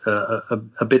to get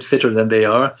a bit fitter than they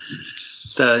are,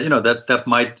 that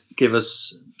might give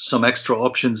us some extra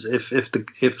options if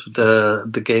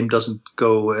the game doesn't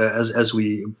go as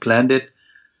we planned it.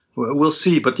 We'll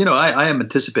see, but I am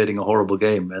anticipating a horrible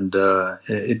game, and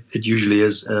it usually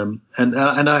is. And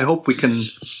I hope we can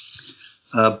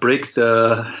break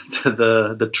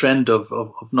the trend of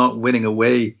not winning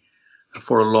away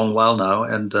for a long while now.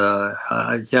 And there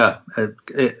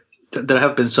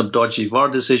have been some dodgy VAR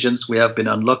decisions. We have been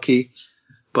unlucky,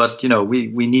 but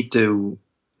we need to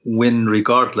win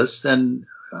regardless. And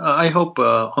I hope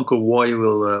Uncle Roy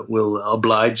will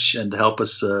oblige and help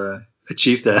us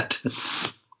achieve that.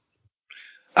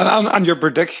 And your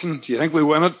prediction? Do you think we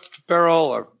win it, Beryl,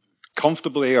 or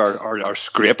comfortably, or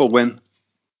scrape a win?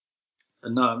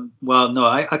 No,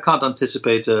 I can't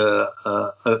anticipate a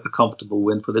comfortable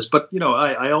win for this. But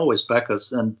I always back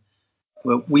us, and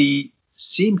we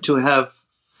seem to have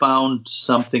found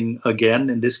something again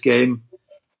in this game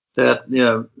that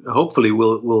hopefully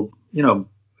will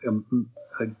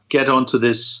get onto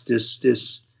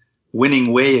this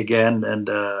winning way again. And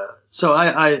so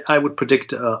I would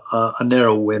predict a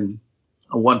narrow win,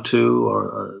 a 1-2 or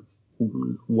a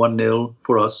 1-0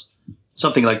 for us,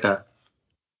 something like that.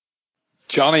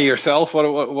 Johnny, yourself,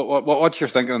 what's your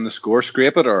thinking on the score?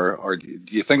 Scrape it, or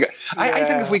do you think? I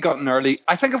think if we got an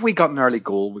early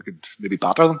goal, we could maybe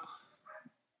batter them.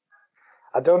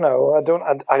 I don't know.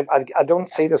 I don't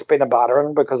see this being a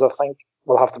battering, because I think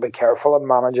we'll have to be careful in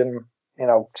managing.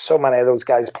 So many of those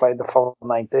guys played the full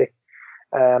 90.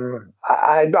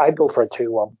 I'd go for a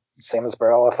 2-1, same as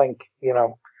Beryl. I think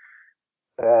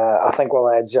I think we'll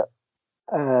edge it.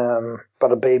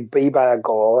 But it'll be by a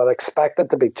goal. I'd expect it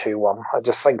to be 2-1. I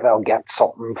just think they'll get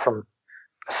something from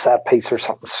a set piece or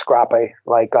something scrappy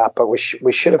like that. But we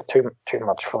should have too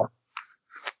much fun.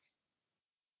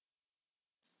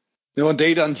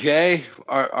 Indeed, and Jay,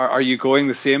 are you going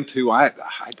the same too? I'd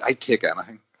take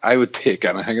anything. I would take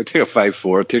anything. I'd take a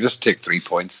 5-4. Just take 3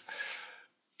 points.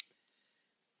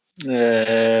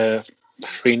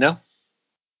 3-0.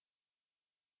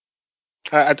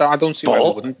 I don't see why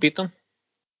we wouldn't beat them.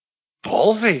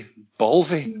 Ballsy.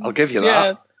 I'll give you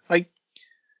that. Like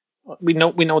we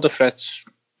know the threats,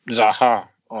 Zaha,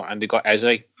 and they got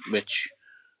Eze, which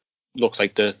looks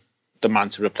like the man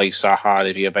to replace Zaha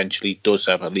if he eventually does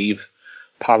ever leave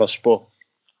Palace. But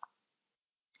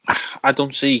I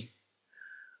don't see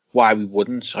why we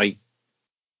wouldn't.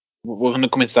 We're going to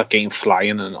come into that game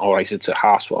flying, and alright, it's a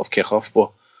half sort of kickoff,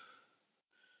 but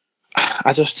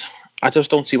I just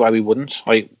don't see why we wouldn't.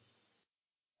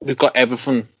 We've got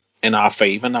everything in our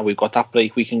favour now. We've got that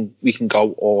break. We can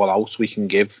go all out. We can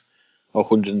give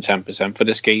 110% for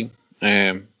this game.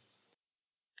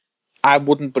 I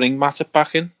wouldn't bring Matip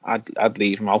back in. I'd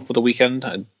leave him out for the weekend.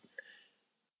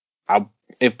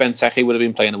 If Benteke would have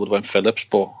been playing, it would have went Phillips,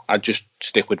 but I'd just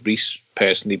stick with Reece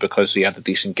personally because he had a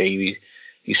decent game.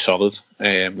 He's solid,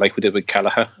 like we did with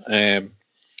Kelleher.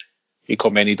 He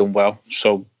come in, he done well,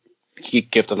 so he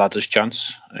give the lads his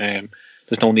chance.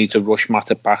 There's no need to rush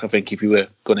Matip back. I think if you were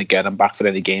going to get him back for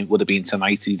any game, it would have been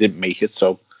tonight. He didn't make it,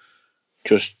 so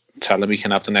just tell him he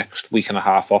can have the next week and a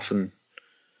half off, and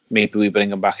maybe we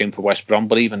bring him back in for West Brom.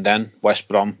 But even then, West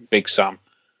Brom, Big Sam,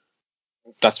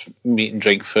 that's meat and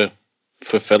drink for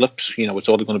Phillips. It's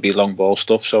only going to be long ball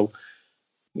stuff, so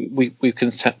we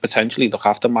can potentially look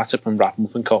after Matip and wrap him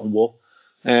up in cotton wool.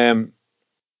 It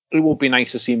would be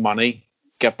nice to see Mane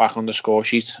get back on the score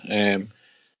sheet.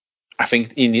 I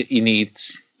think he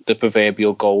needs the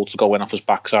proverbial goal to go in off his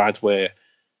backside where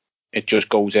it just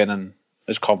goes in and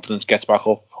his confidence gets back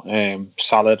up.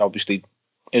 Salah obviously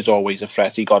is always a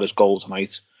threat. He got his goal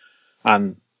tonight,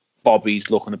 and Bobby's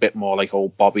looking a bit more like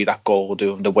old Bobby. That goal will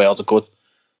do him the world of good.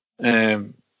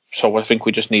 So I think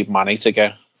we just need Mane to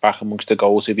get back amongst the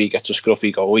goals. If he gets a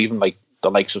scruffy goal, even like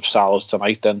the likes of Salah's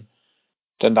tonight, then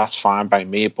that's fine by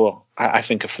me. But I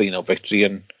think a 3-0 victory,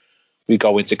 and we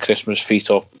go into Christmas feet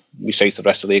up. We say to the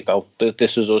rest of the league, though,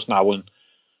 this is us now, and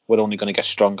we're only going to get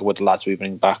stronger with the lads we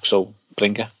bring back. So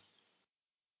bring it.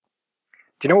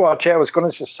 Do you know what, Jay? I was going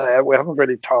to just say, we haven't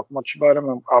really talked much about him,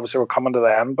 and obviously we're coming to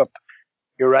the end, but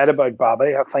you're right about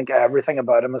Bobby. I think everything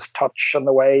about him, his touch and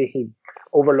the way he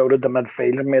overloaded the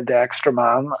midfield and made the extra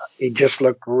man, he just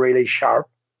looked really sharp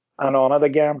and on it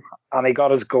again. And he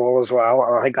got his goal as well.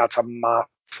 And I think that's a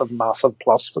massive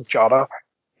plus with Jota,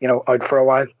 out for a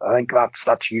while. I think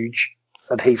that's huge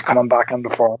that he's coming back into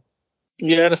form.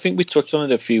 Yeah, and I think we touched on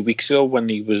it a few weeks ago when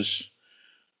he was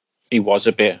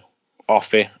a bit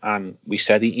off it, and we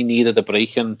said he needed a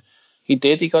break, and he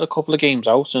did. He got a couple of games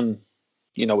out, and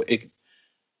it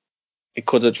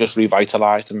could have just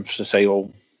revitalised him to say,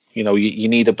 you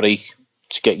need a break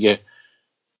to get your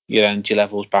energy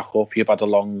levels back up. You've had a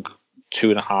long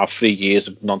 2.5, 3 years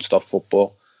of non-stop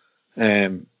football.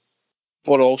 But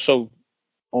also,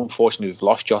 unfortunately, we've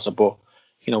lost Jota. But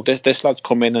this lad's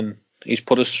come in and he's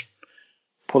put his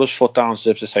foot down as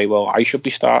if to say, well, I should be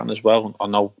starting as well. I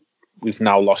know we've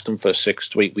now lost him for 6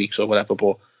 to 8 weeks or whatever,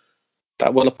 but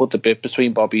that will have put the bit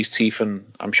between Bobby's teeth, and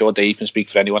I'm sure Dave can speak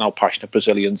for anyone how passionate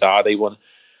Brazilians are.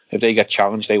 If they get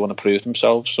challenged, they want to prove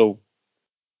themselves. So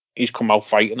he's come out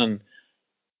fighting, and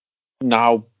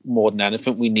now more than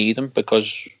anything, we need him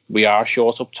because we are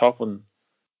short up top, and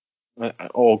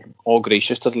all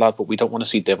gracious to the lad, but we don't want to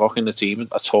see Divock in the team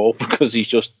at all because he's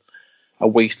just a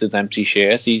wasted empty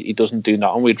shirt. He doesn't do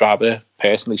nothing. We'd rather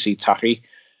personally see Taki,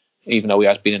 even though he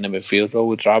has been in the midfield role,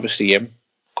 we'd rather see him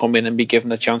come in and be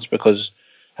given a chance because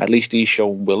at least he's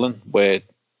shown willing, where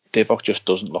Divock just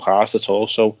doesn't look arsed at all.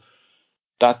 So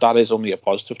that is only a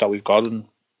positive that we've got, and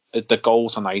the goal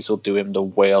tonight will do him the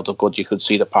world of good. You could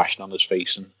see the passion on his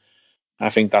face, and I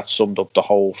think that summed up the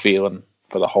whole feeling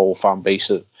for the whole fan base.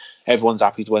 That everyone's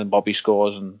happy when Bobby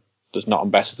scores, and there's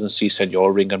nothing better than see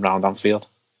Senor ringing round Anfield.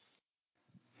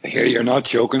 Here, you're not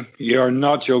joking. You're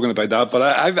not joking about that. But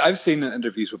I've seen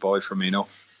interviews with Bobby Firmino,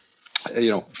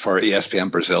 for ESPN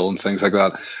Brazil and things like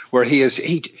that, where he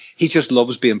just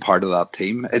loves being part of that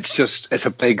team. It's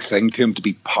a big thing to him to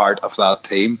be part of that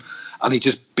team, and he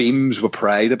just beams with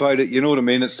pride about it. You know what I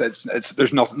mean? It's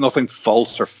there's nothing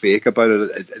false or fake about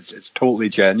it. It's totally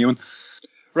genuine.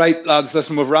 Right, lads,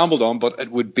 listen, we've rambled on, but it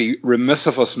would be remiss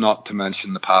of us not to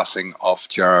mention the passing of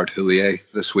Gerard Houllier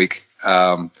this week.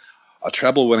 A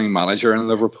treble-winning manager in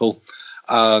Liverpool.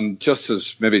 Just a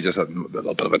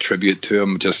little bit of a tribute to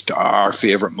him, just our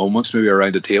favourite moments maybe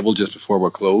around the table just before we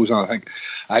close. And I think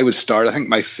I would start. I think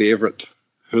my favourite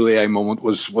Houllier moment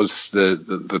was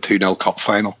the 2-0 cup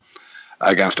final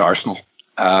against Arsenal,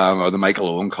 or the Michael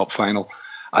Owen Cup final.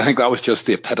 I think that was just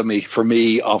the epitome for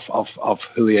me of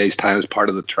Houlier's time as part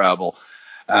of the treble.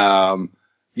 I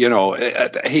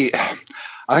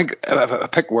think if I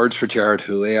pick words for Gerard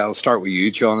Houllier, I'll start with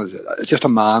you, John. It's just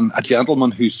a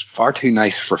gentleman who's far too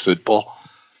nice for football.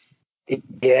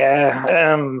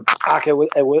 Yeah,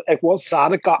 it was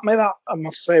sad. It got me, that, I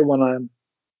must say, when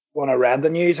I read the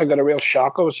news. I got a real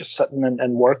shock. I was just sitting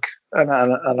in work and I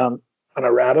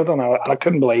read it and I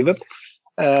couldn't believe it.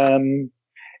 For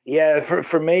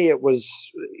me it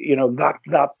was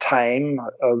that time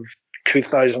of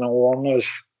 2001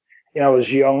 was. I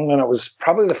was young, and it was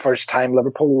probably the first time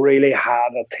Liverpool really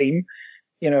had a team.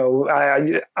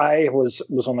 I was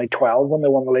only 12 when they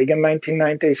won the league in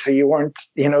 1990, so you weren't,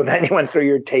 then you went through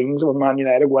your teens with Man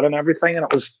United winning everything, and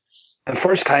it was the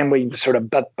first time we sort of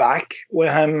bit back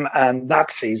with him, and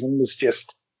that season was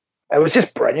just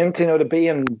brilliant, to be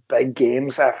in big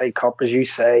games, FA Cup, as you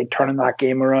say, turning that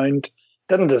game around.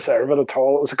 Didn't deserve it at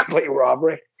all. It was a complete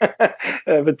robbery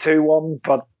of a 2-1,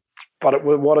 but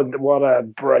what a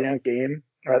brilliant game!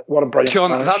 What a brilliant Sean,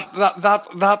 finish.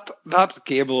 that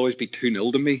game will always be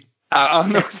 2-0 to me. I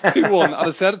know it's 2-1, and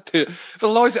I said it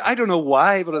but I don't know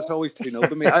why, but it's always 2-0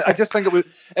 to me. I just think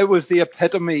it was the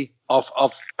epitome of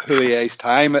Houlier's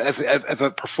time. If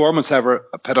a performance ever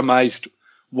epitomised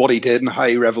what he did and how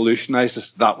he revolutionised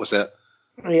us, that was it.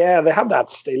 Yeah, they had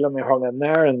that steal and they hung in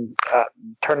there and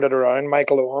turned it around.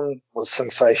 Michael Owen was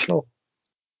sensational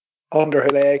under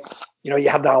Houllier. You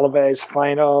had the Alaves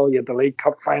final, you had the League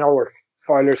Cup final where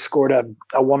Fowler scored a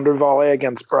wonder volley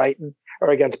against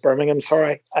Birmingham,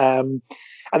 sorry. And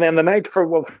then the night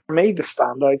for me, the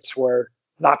standouts were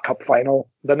that cup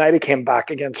final, the night he came back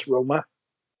against Roma.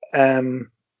 When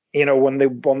they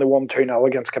won 2-0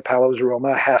 against Capello's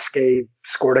Roma, Heskey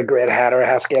scored a great header.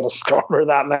 Heskey had a stormer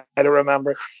that night, I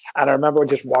remember. And I remember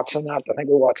just watching that. I think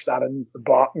we watched that in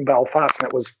Belfast, and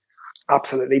it was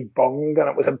absolutely bunged, and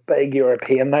it was a big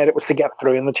European night. It was to get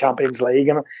through in the Champions League,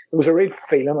 and it was a real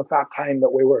feeling at that time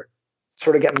that we were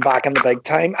sort of getting back in the big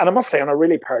time. And I must say, on a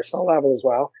really personal level as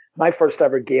well, my first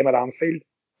ever game at Anfield,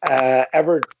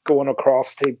 ever going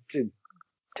across to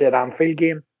an Anfield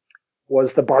game,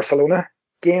 was the Barcelona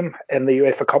game in the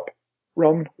UEFA Cup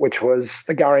run, which was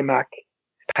the Gary Mack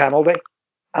penalty.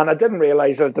 And I didn't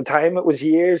realise at the time, it was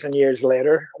years and years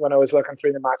later when I was looking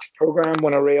through the match programme,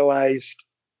 when I realised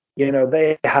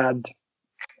they had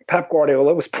Pep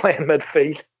Guardiola was playing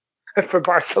midfield for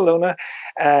Barcelona.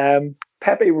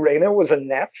 Pepe Reina was in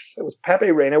nets. It was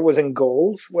Pepe Reina was in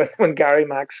goals when Gary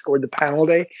Mack scored the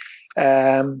penalty.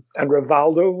 And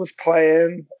Rivaldo was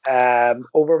playing,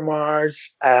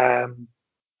 Overmars, and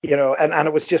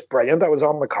it was just brilliant. I was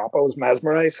on the cop. I was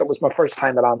mesmerised. It was my first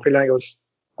time at Anfield.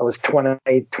 I was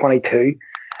 22.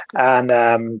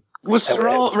 And, was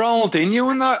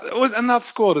Ronaldinho in that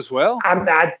squad as well? And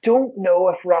I don't know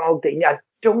if Ronaldinho. I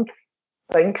don't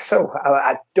think so.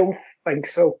 I don't think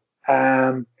so.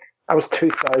 That was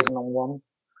 2001.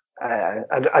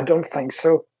 I don't think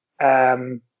so.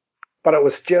 But it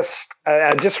was just,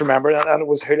 I just remember, and it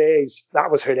was that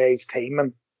was Houlé's team,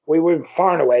 and we were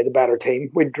far and away the better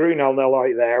team. We drew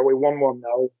 0-0 out there. We won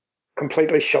 1-0,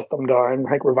 completely shut them down. I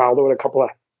think Rivaldo had a couple of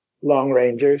long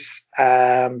rangers.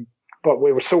 But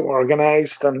we were so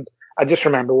organised, and I just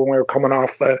remember when we were coming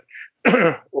off the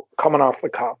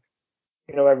cup,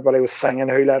 everybody was singing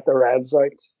 "Who Let the Reds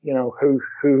Out," who,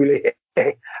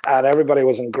 and everybody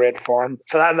was in great form.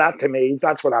 So that to me,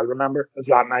 that's what I remember is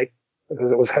that night,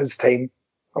 because it was his team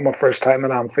on my first time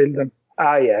at Anfield. And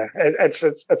it's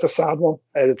a sad one.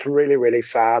 It's really, really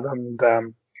sad. And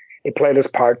he played his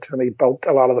part, and he built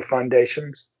a lot of the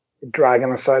foundations,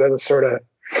 dragging us out of the sort of.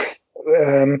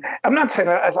 I'm not saying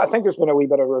I think there's been a wee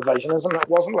bit of revisionism. It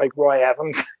wasn't like Roy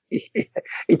Evans.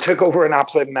 He took over an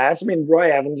absolute mess. I mean,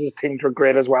 Roy Evans' teams were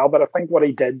great as well, but I think what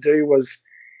he did do was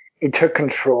he took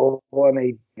control and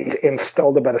he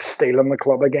instilled a bit of steel in the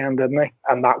club again, didn't he?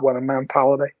 And that winning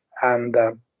mentality. And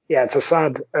it's a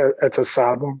sad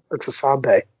one. It's a sad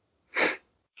day.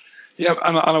 Yeah,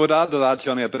 and I would add to that,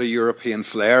 Johnny, a bit of European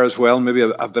flair as well. Maybe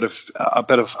a bit of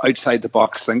outside the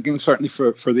box thinking, certainly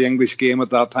for the English game at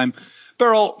that time.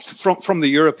 Beryl, from the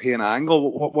European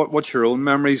angle, what's your own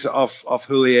memories of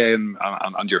Houllier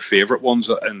and your favourite ones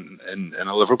in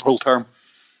a Liverpool term?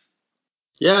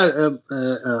 Yeah,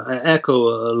 I echo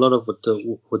a lot of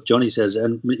what Johnny says,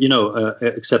 and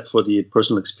except for the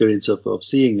personal experience of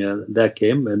seeing that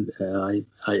game, and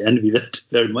I envy that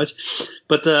very much.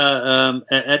 But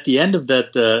at the end of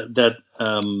that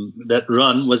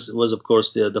run was of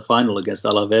course the final against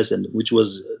Alaves, and which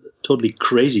was a totally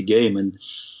crazy game, and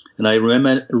I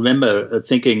remember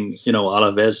thinking,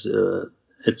 Alaves,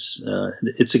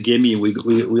 it's a gimme.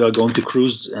 We are going to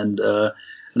cruise, and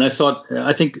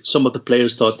I think some of the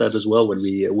players thought that as well when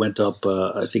we went up,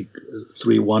 I think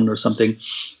 3-1 or something.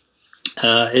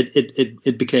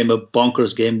 It became a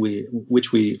bonkers game,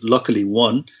 which we luckily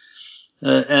won.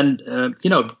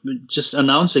 Just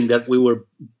announcing that we were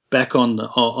back on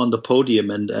the podium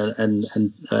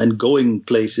and going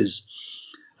places.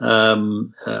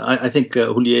 I think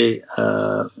Houllier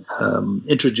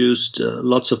introduced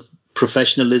lots of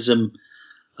professionalism.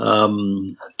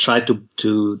 Tried to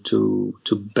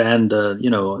ban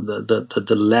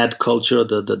the lad culture,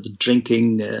 the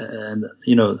drinking, and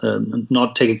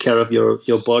not taking care of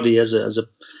your body as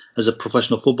a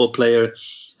professional football player,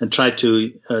 and try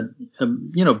to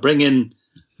bring in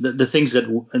the things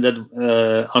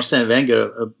that Arsene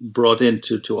Wenger brought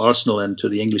into Arsenal and to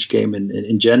the English game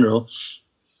in general.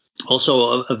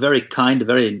 Also a very kind,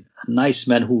 very nice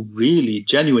man who really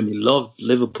genuinely loved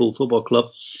Liverpool Football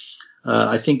Club.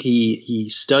 I think he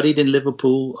studied in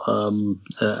Liverpool.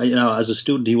 As a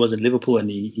student, he was in Liverpool, and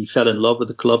he fell in love with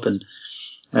the club, and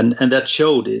that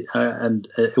showed. And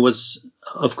it was,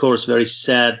 of course, very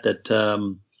sad that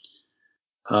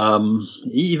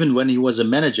even when he was a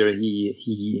manager,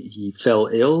 he fell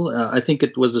ill. I think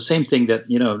it was the same thing that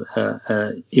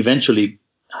eventually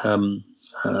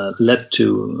led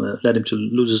him to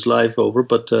lose his life over,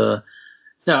 but.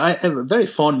 I have very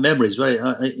fond memories. Very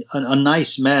a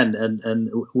nice man,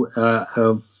 and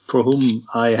for whom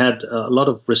I had a lot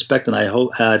of respect, and I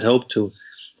had hoped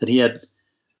that he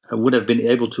would have been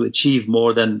able to achieve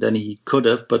more than he could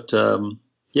have. But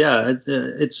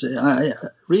it's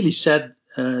really sad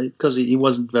because he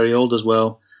wasn't very old as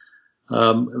well.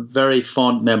 Very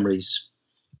fond memories.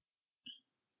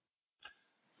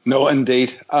 No,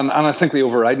 indeed, and I think the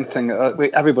overriding thing,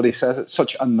 everybody says it's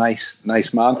such a nice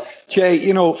man. Jay,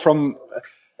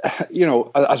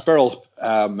 as Beryl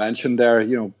mentioned there,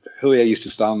 Houllier used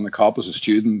to stand in the Kop as a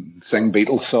student, sing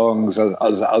Beatles songs,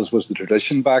 as was the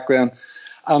tradition back then,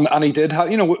 and he did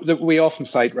have, we often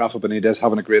cite Rafa Benitez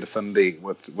having a great affinity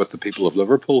with the people of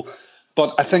Liverpool,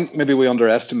 but I think maybe we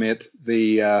underestimate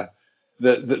the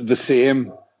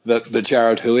same that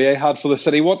Gerard Houllier had for the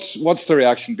city. What's the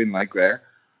reaction been like there?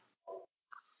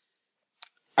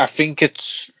 I think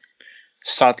it's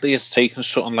taken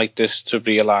something like this to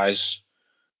realise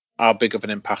how big of an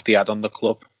impact he had on the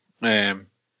club.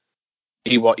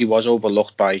 He was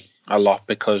overlooked by a lot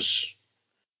because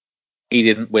he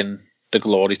didn't win the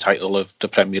glory title of the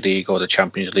Premier League or the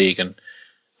Champions League, and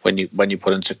when you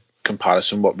put into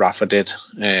comparison what Rafa did,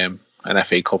 an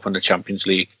FA Cup and the Champions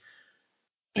League,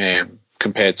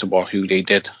 compared to what Houllier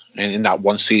did in that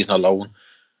one season alone.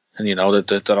 And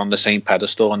they're on the same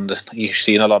pedestal, and you've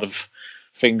seen a lot of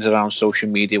things around social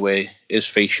media where his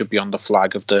face should be on the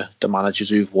flag of the managers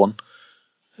who've won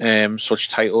such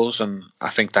titles, and I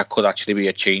think that could actually be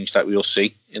a change that we'll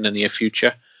see in the near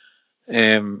future.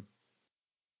 But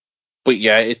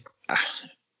yeah,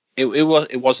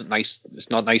 it wasn't nice. It's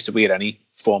not nice to hear any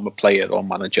former player or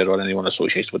manager or anyone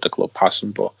associated with the club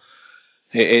passing, but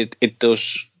it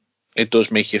does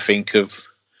make you think of.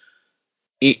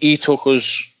 He took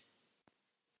us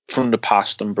from the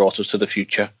past and brought us to the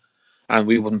future, and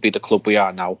we wouldn't be the club we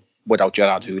are now without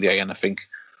Gerard Houllier. And I think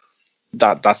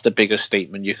that's the biggest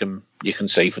statement you can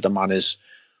say for the man is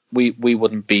we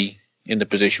wouldn't be in the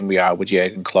position we are with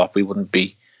Jurgen Klopp. We wouldn't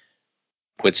be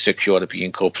with 6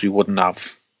 European Cups. We wouldn't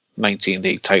have 19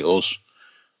 league titles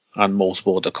and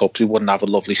multiple other cups. We wouldn't have a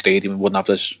lovely stadium. We wouldn't have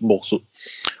this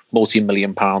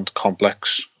multi-million-pound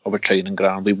complex of a training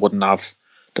ground. We wouldn't have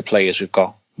the players we've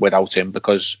got without him,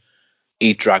 because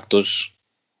he dragged us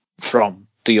from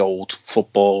the old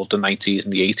football, the 90s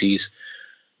and the 80s,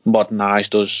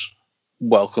 modernised us,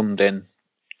 welcomed in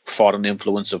foreign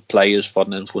influence of players,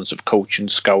 foreign influence of coaching,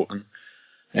 scouting,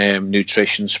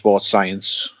 nutrition, sports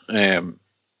science.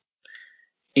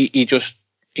 He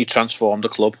transformed the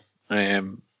club,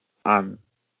 and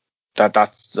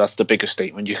that's the biggest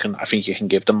statement I think you can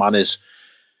give the man is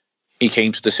he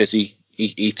came to the city.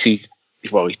 He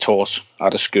taught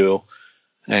at a school,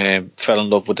 fell in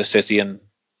love with the city, and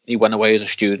he went away as a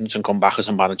student and come back as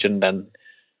a manager, and then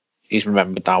he's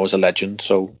remembered now as a legend.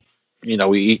 So,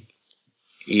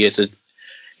 he's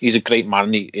a great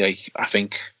man. I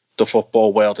think the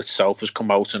football world itself has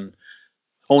come out, and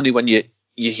only when you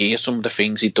hear some of the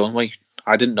things he'd done, like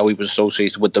I didn't know he was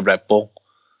associated with the Red Bull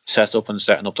setup and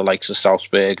setting up the likes of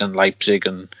Salzburg and Leipzig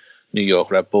and New York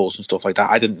Red Bulls and stuff like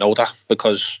that. I didn't know that,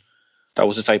 because that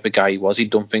was the type of guy he was. He'd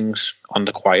done things on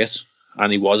the quiet,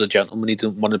 and he was a gentleman. He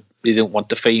didn't want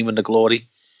the fame and the glory.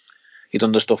 He'd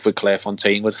done the stuff with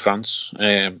Clairefontaine with France,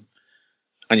 and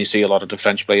you see a lot of the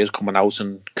French players coming out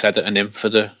and crediting him for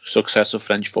the success of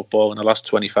French football in the last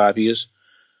 25 years.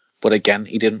 But again,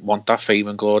 he didn't want that fame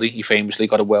and glory. He famously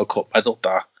got a World Cup medal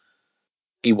that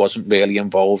he wasn't really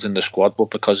involved in the squad, but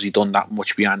because he'd done that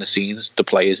much behind the scenes, the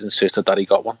players insisted that he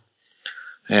got one.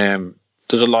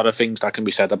 There's a lot of things that can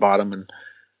be said about him, and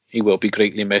he will be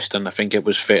greatly missed. And I think it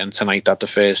was fitting tonight that the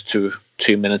first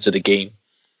two minutes of the game,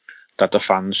 that the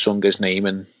fans sung his name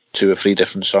in 2 or 3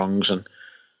 different songs. And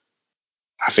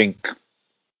I think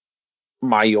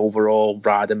my overall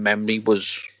riding memory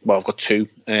was, well, I've got 2.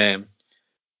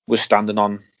 Was standing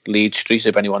on Leeds Street,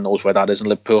 if anyone knows where that is in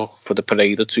Liverpool, for the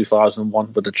parade of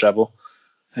 2001 with the treble.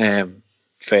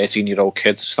 13-year-old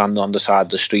kid standing on the side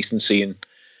of the street and seeing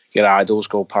your idols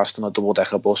go past on a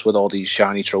double-decker bus with all these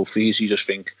shiny trophies. You just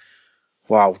think,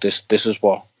 wow, this is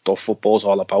what the football's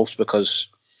all about, because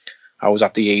I was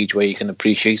at the age where you can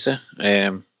appreciate it.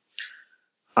 And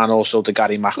also the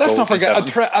Gary Mack. Let's not forget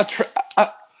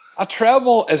a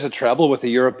treble is a treble with a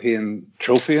European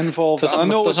trophy involved.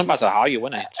 Doesn't matter how you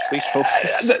win it. It's 3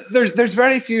 trophies. There's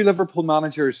very few Liverpool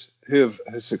managers who have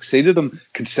succeeded him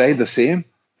could say the same.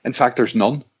 In fact, there's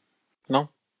none. No,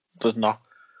 there's not.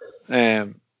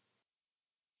 And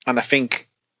I think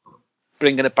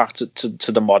bringing it back to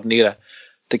the modern era,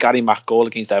 the Gary Mack goal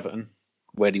against Everton,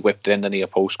 where he whipped it in the near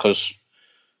post because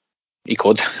he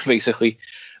could, basically,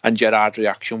 and Gerrard's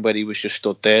reaction where he was just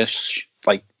stood there,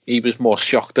 like he was more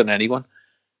shocked than anyone.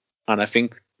 And I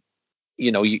think,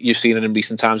 you've seen it in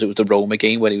recent times. It was the Roma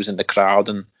game where he was in the crowd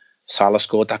and Salah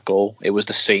scored that goal. It was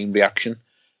the same reaction.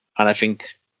 And I think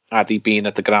had he been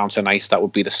at the ground tonight, that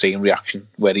would be the same reaction,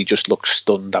 where he just looks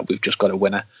stunned that we've just got a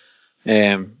winner.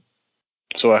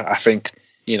 So I think,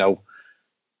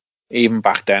 even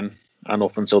back then and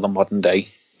up until the modern day,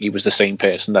 he was the same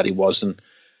person that he was, and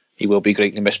he will be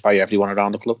greatly missed by everyone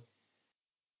around the club.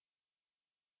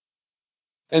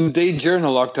 Indeed, during the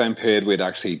lockdown period, we'd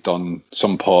actually done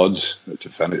some pods, which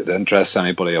if it interests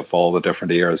anybody, of all the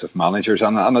different eras of managers,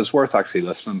 and it's worth actually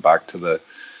listening back to the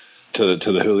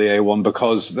Houllier one,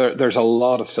 because there's a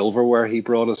lot of silverware he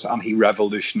brought us, and he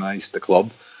revolutionised the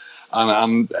club.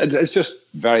 And it's just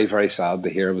very, very sad to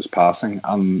hear of his passing,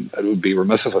 and it would be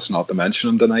remiss of us not to mention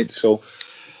him tonight. So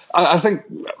I think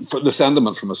for the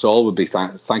sentiment from us all would be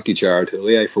thank you, Gerard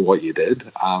Houllier, for what you did.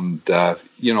 And,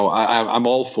 I'm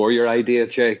all for your idea,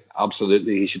 Jay.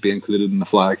 Absolutely, he should be included in the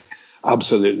flag.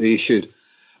 Absolutely, he should.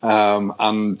 Rafa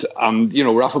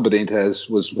Benitez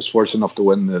was fortunate enough to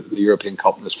win the European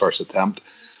Cup in his first attempt.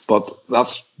 But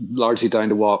that's largely down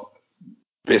to what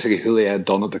basically Houllier had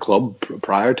done at the club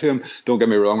prior to him. Don't get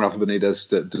me wrong, Rafa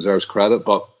Benitez deserves credit,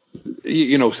 but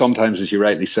sometimes, as you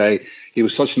rightly say, he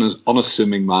was such an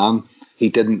unassuming man. He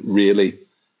didn't really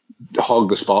hog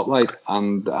the spotlight,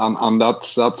 and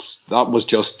that was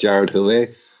just Gerard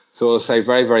Houllier. So I'll say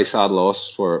very, very sad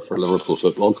loss for Liverpool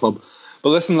Football Club. But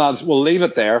listen, lads, we'll leave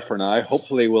it there for now.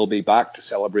 Hopefully we'll be back to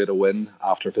celebrate a win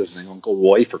after visiting Uncle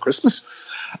Roy for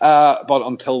Christmas. But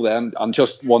until then, and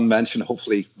just one mention,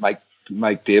 hopefully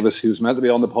Mike Davis, who's meant to be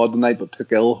on the pod tonight but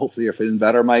took ill. Hopefully you're feeling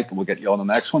better, Mike, and we'll get you on the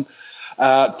next one.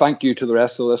 Thank you to the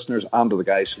rest of the listeners and to the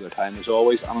guys for their time as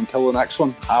always. And until the next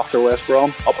one, after West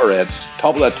Brom, up our Reds.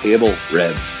 Top of that table,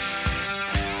 Reds.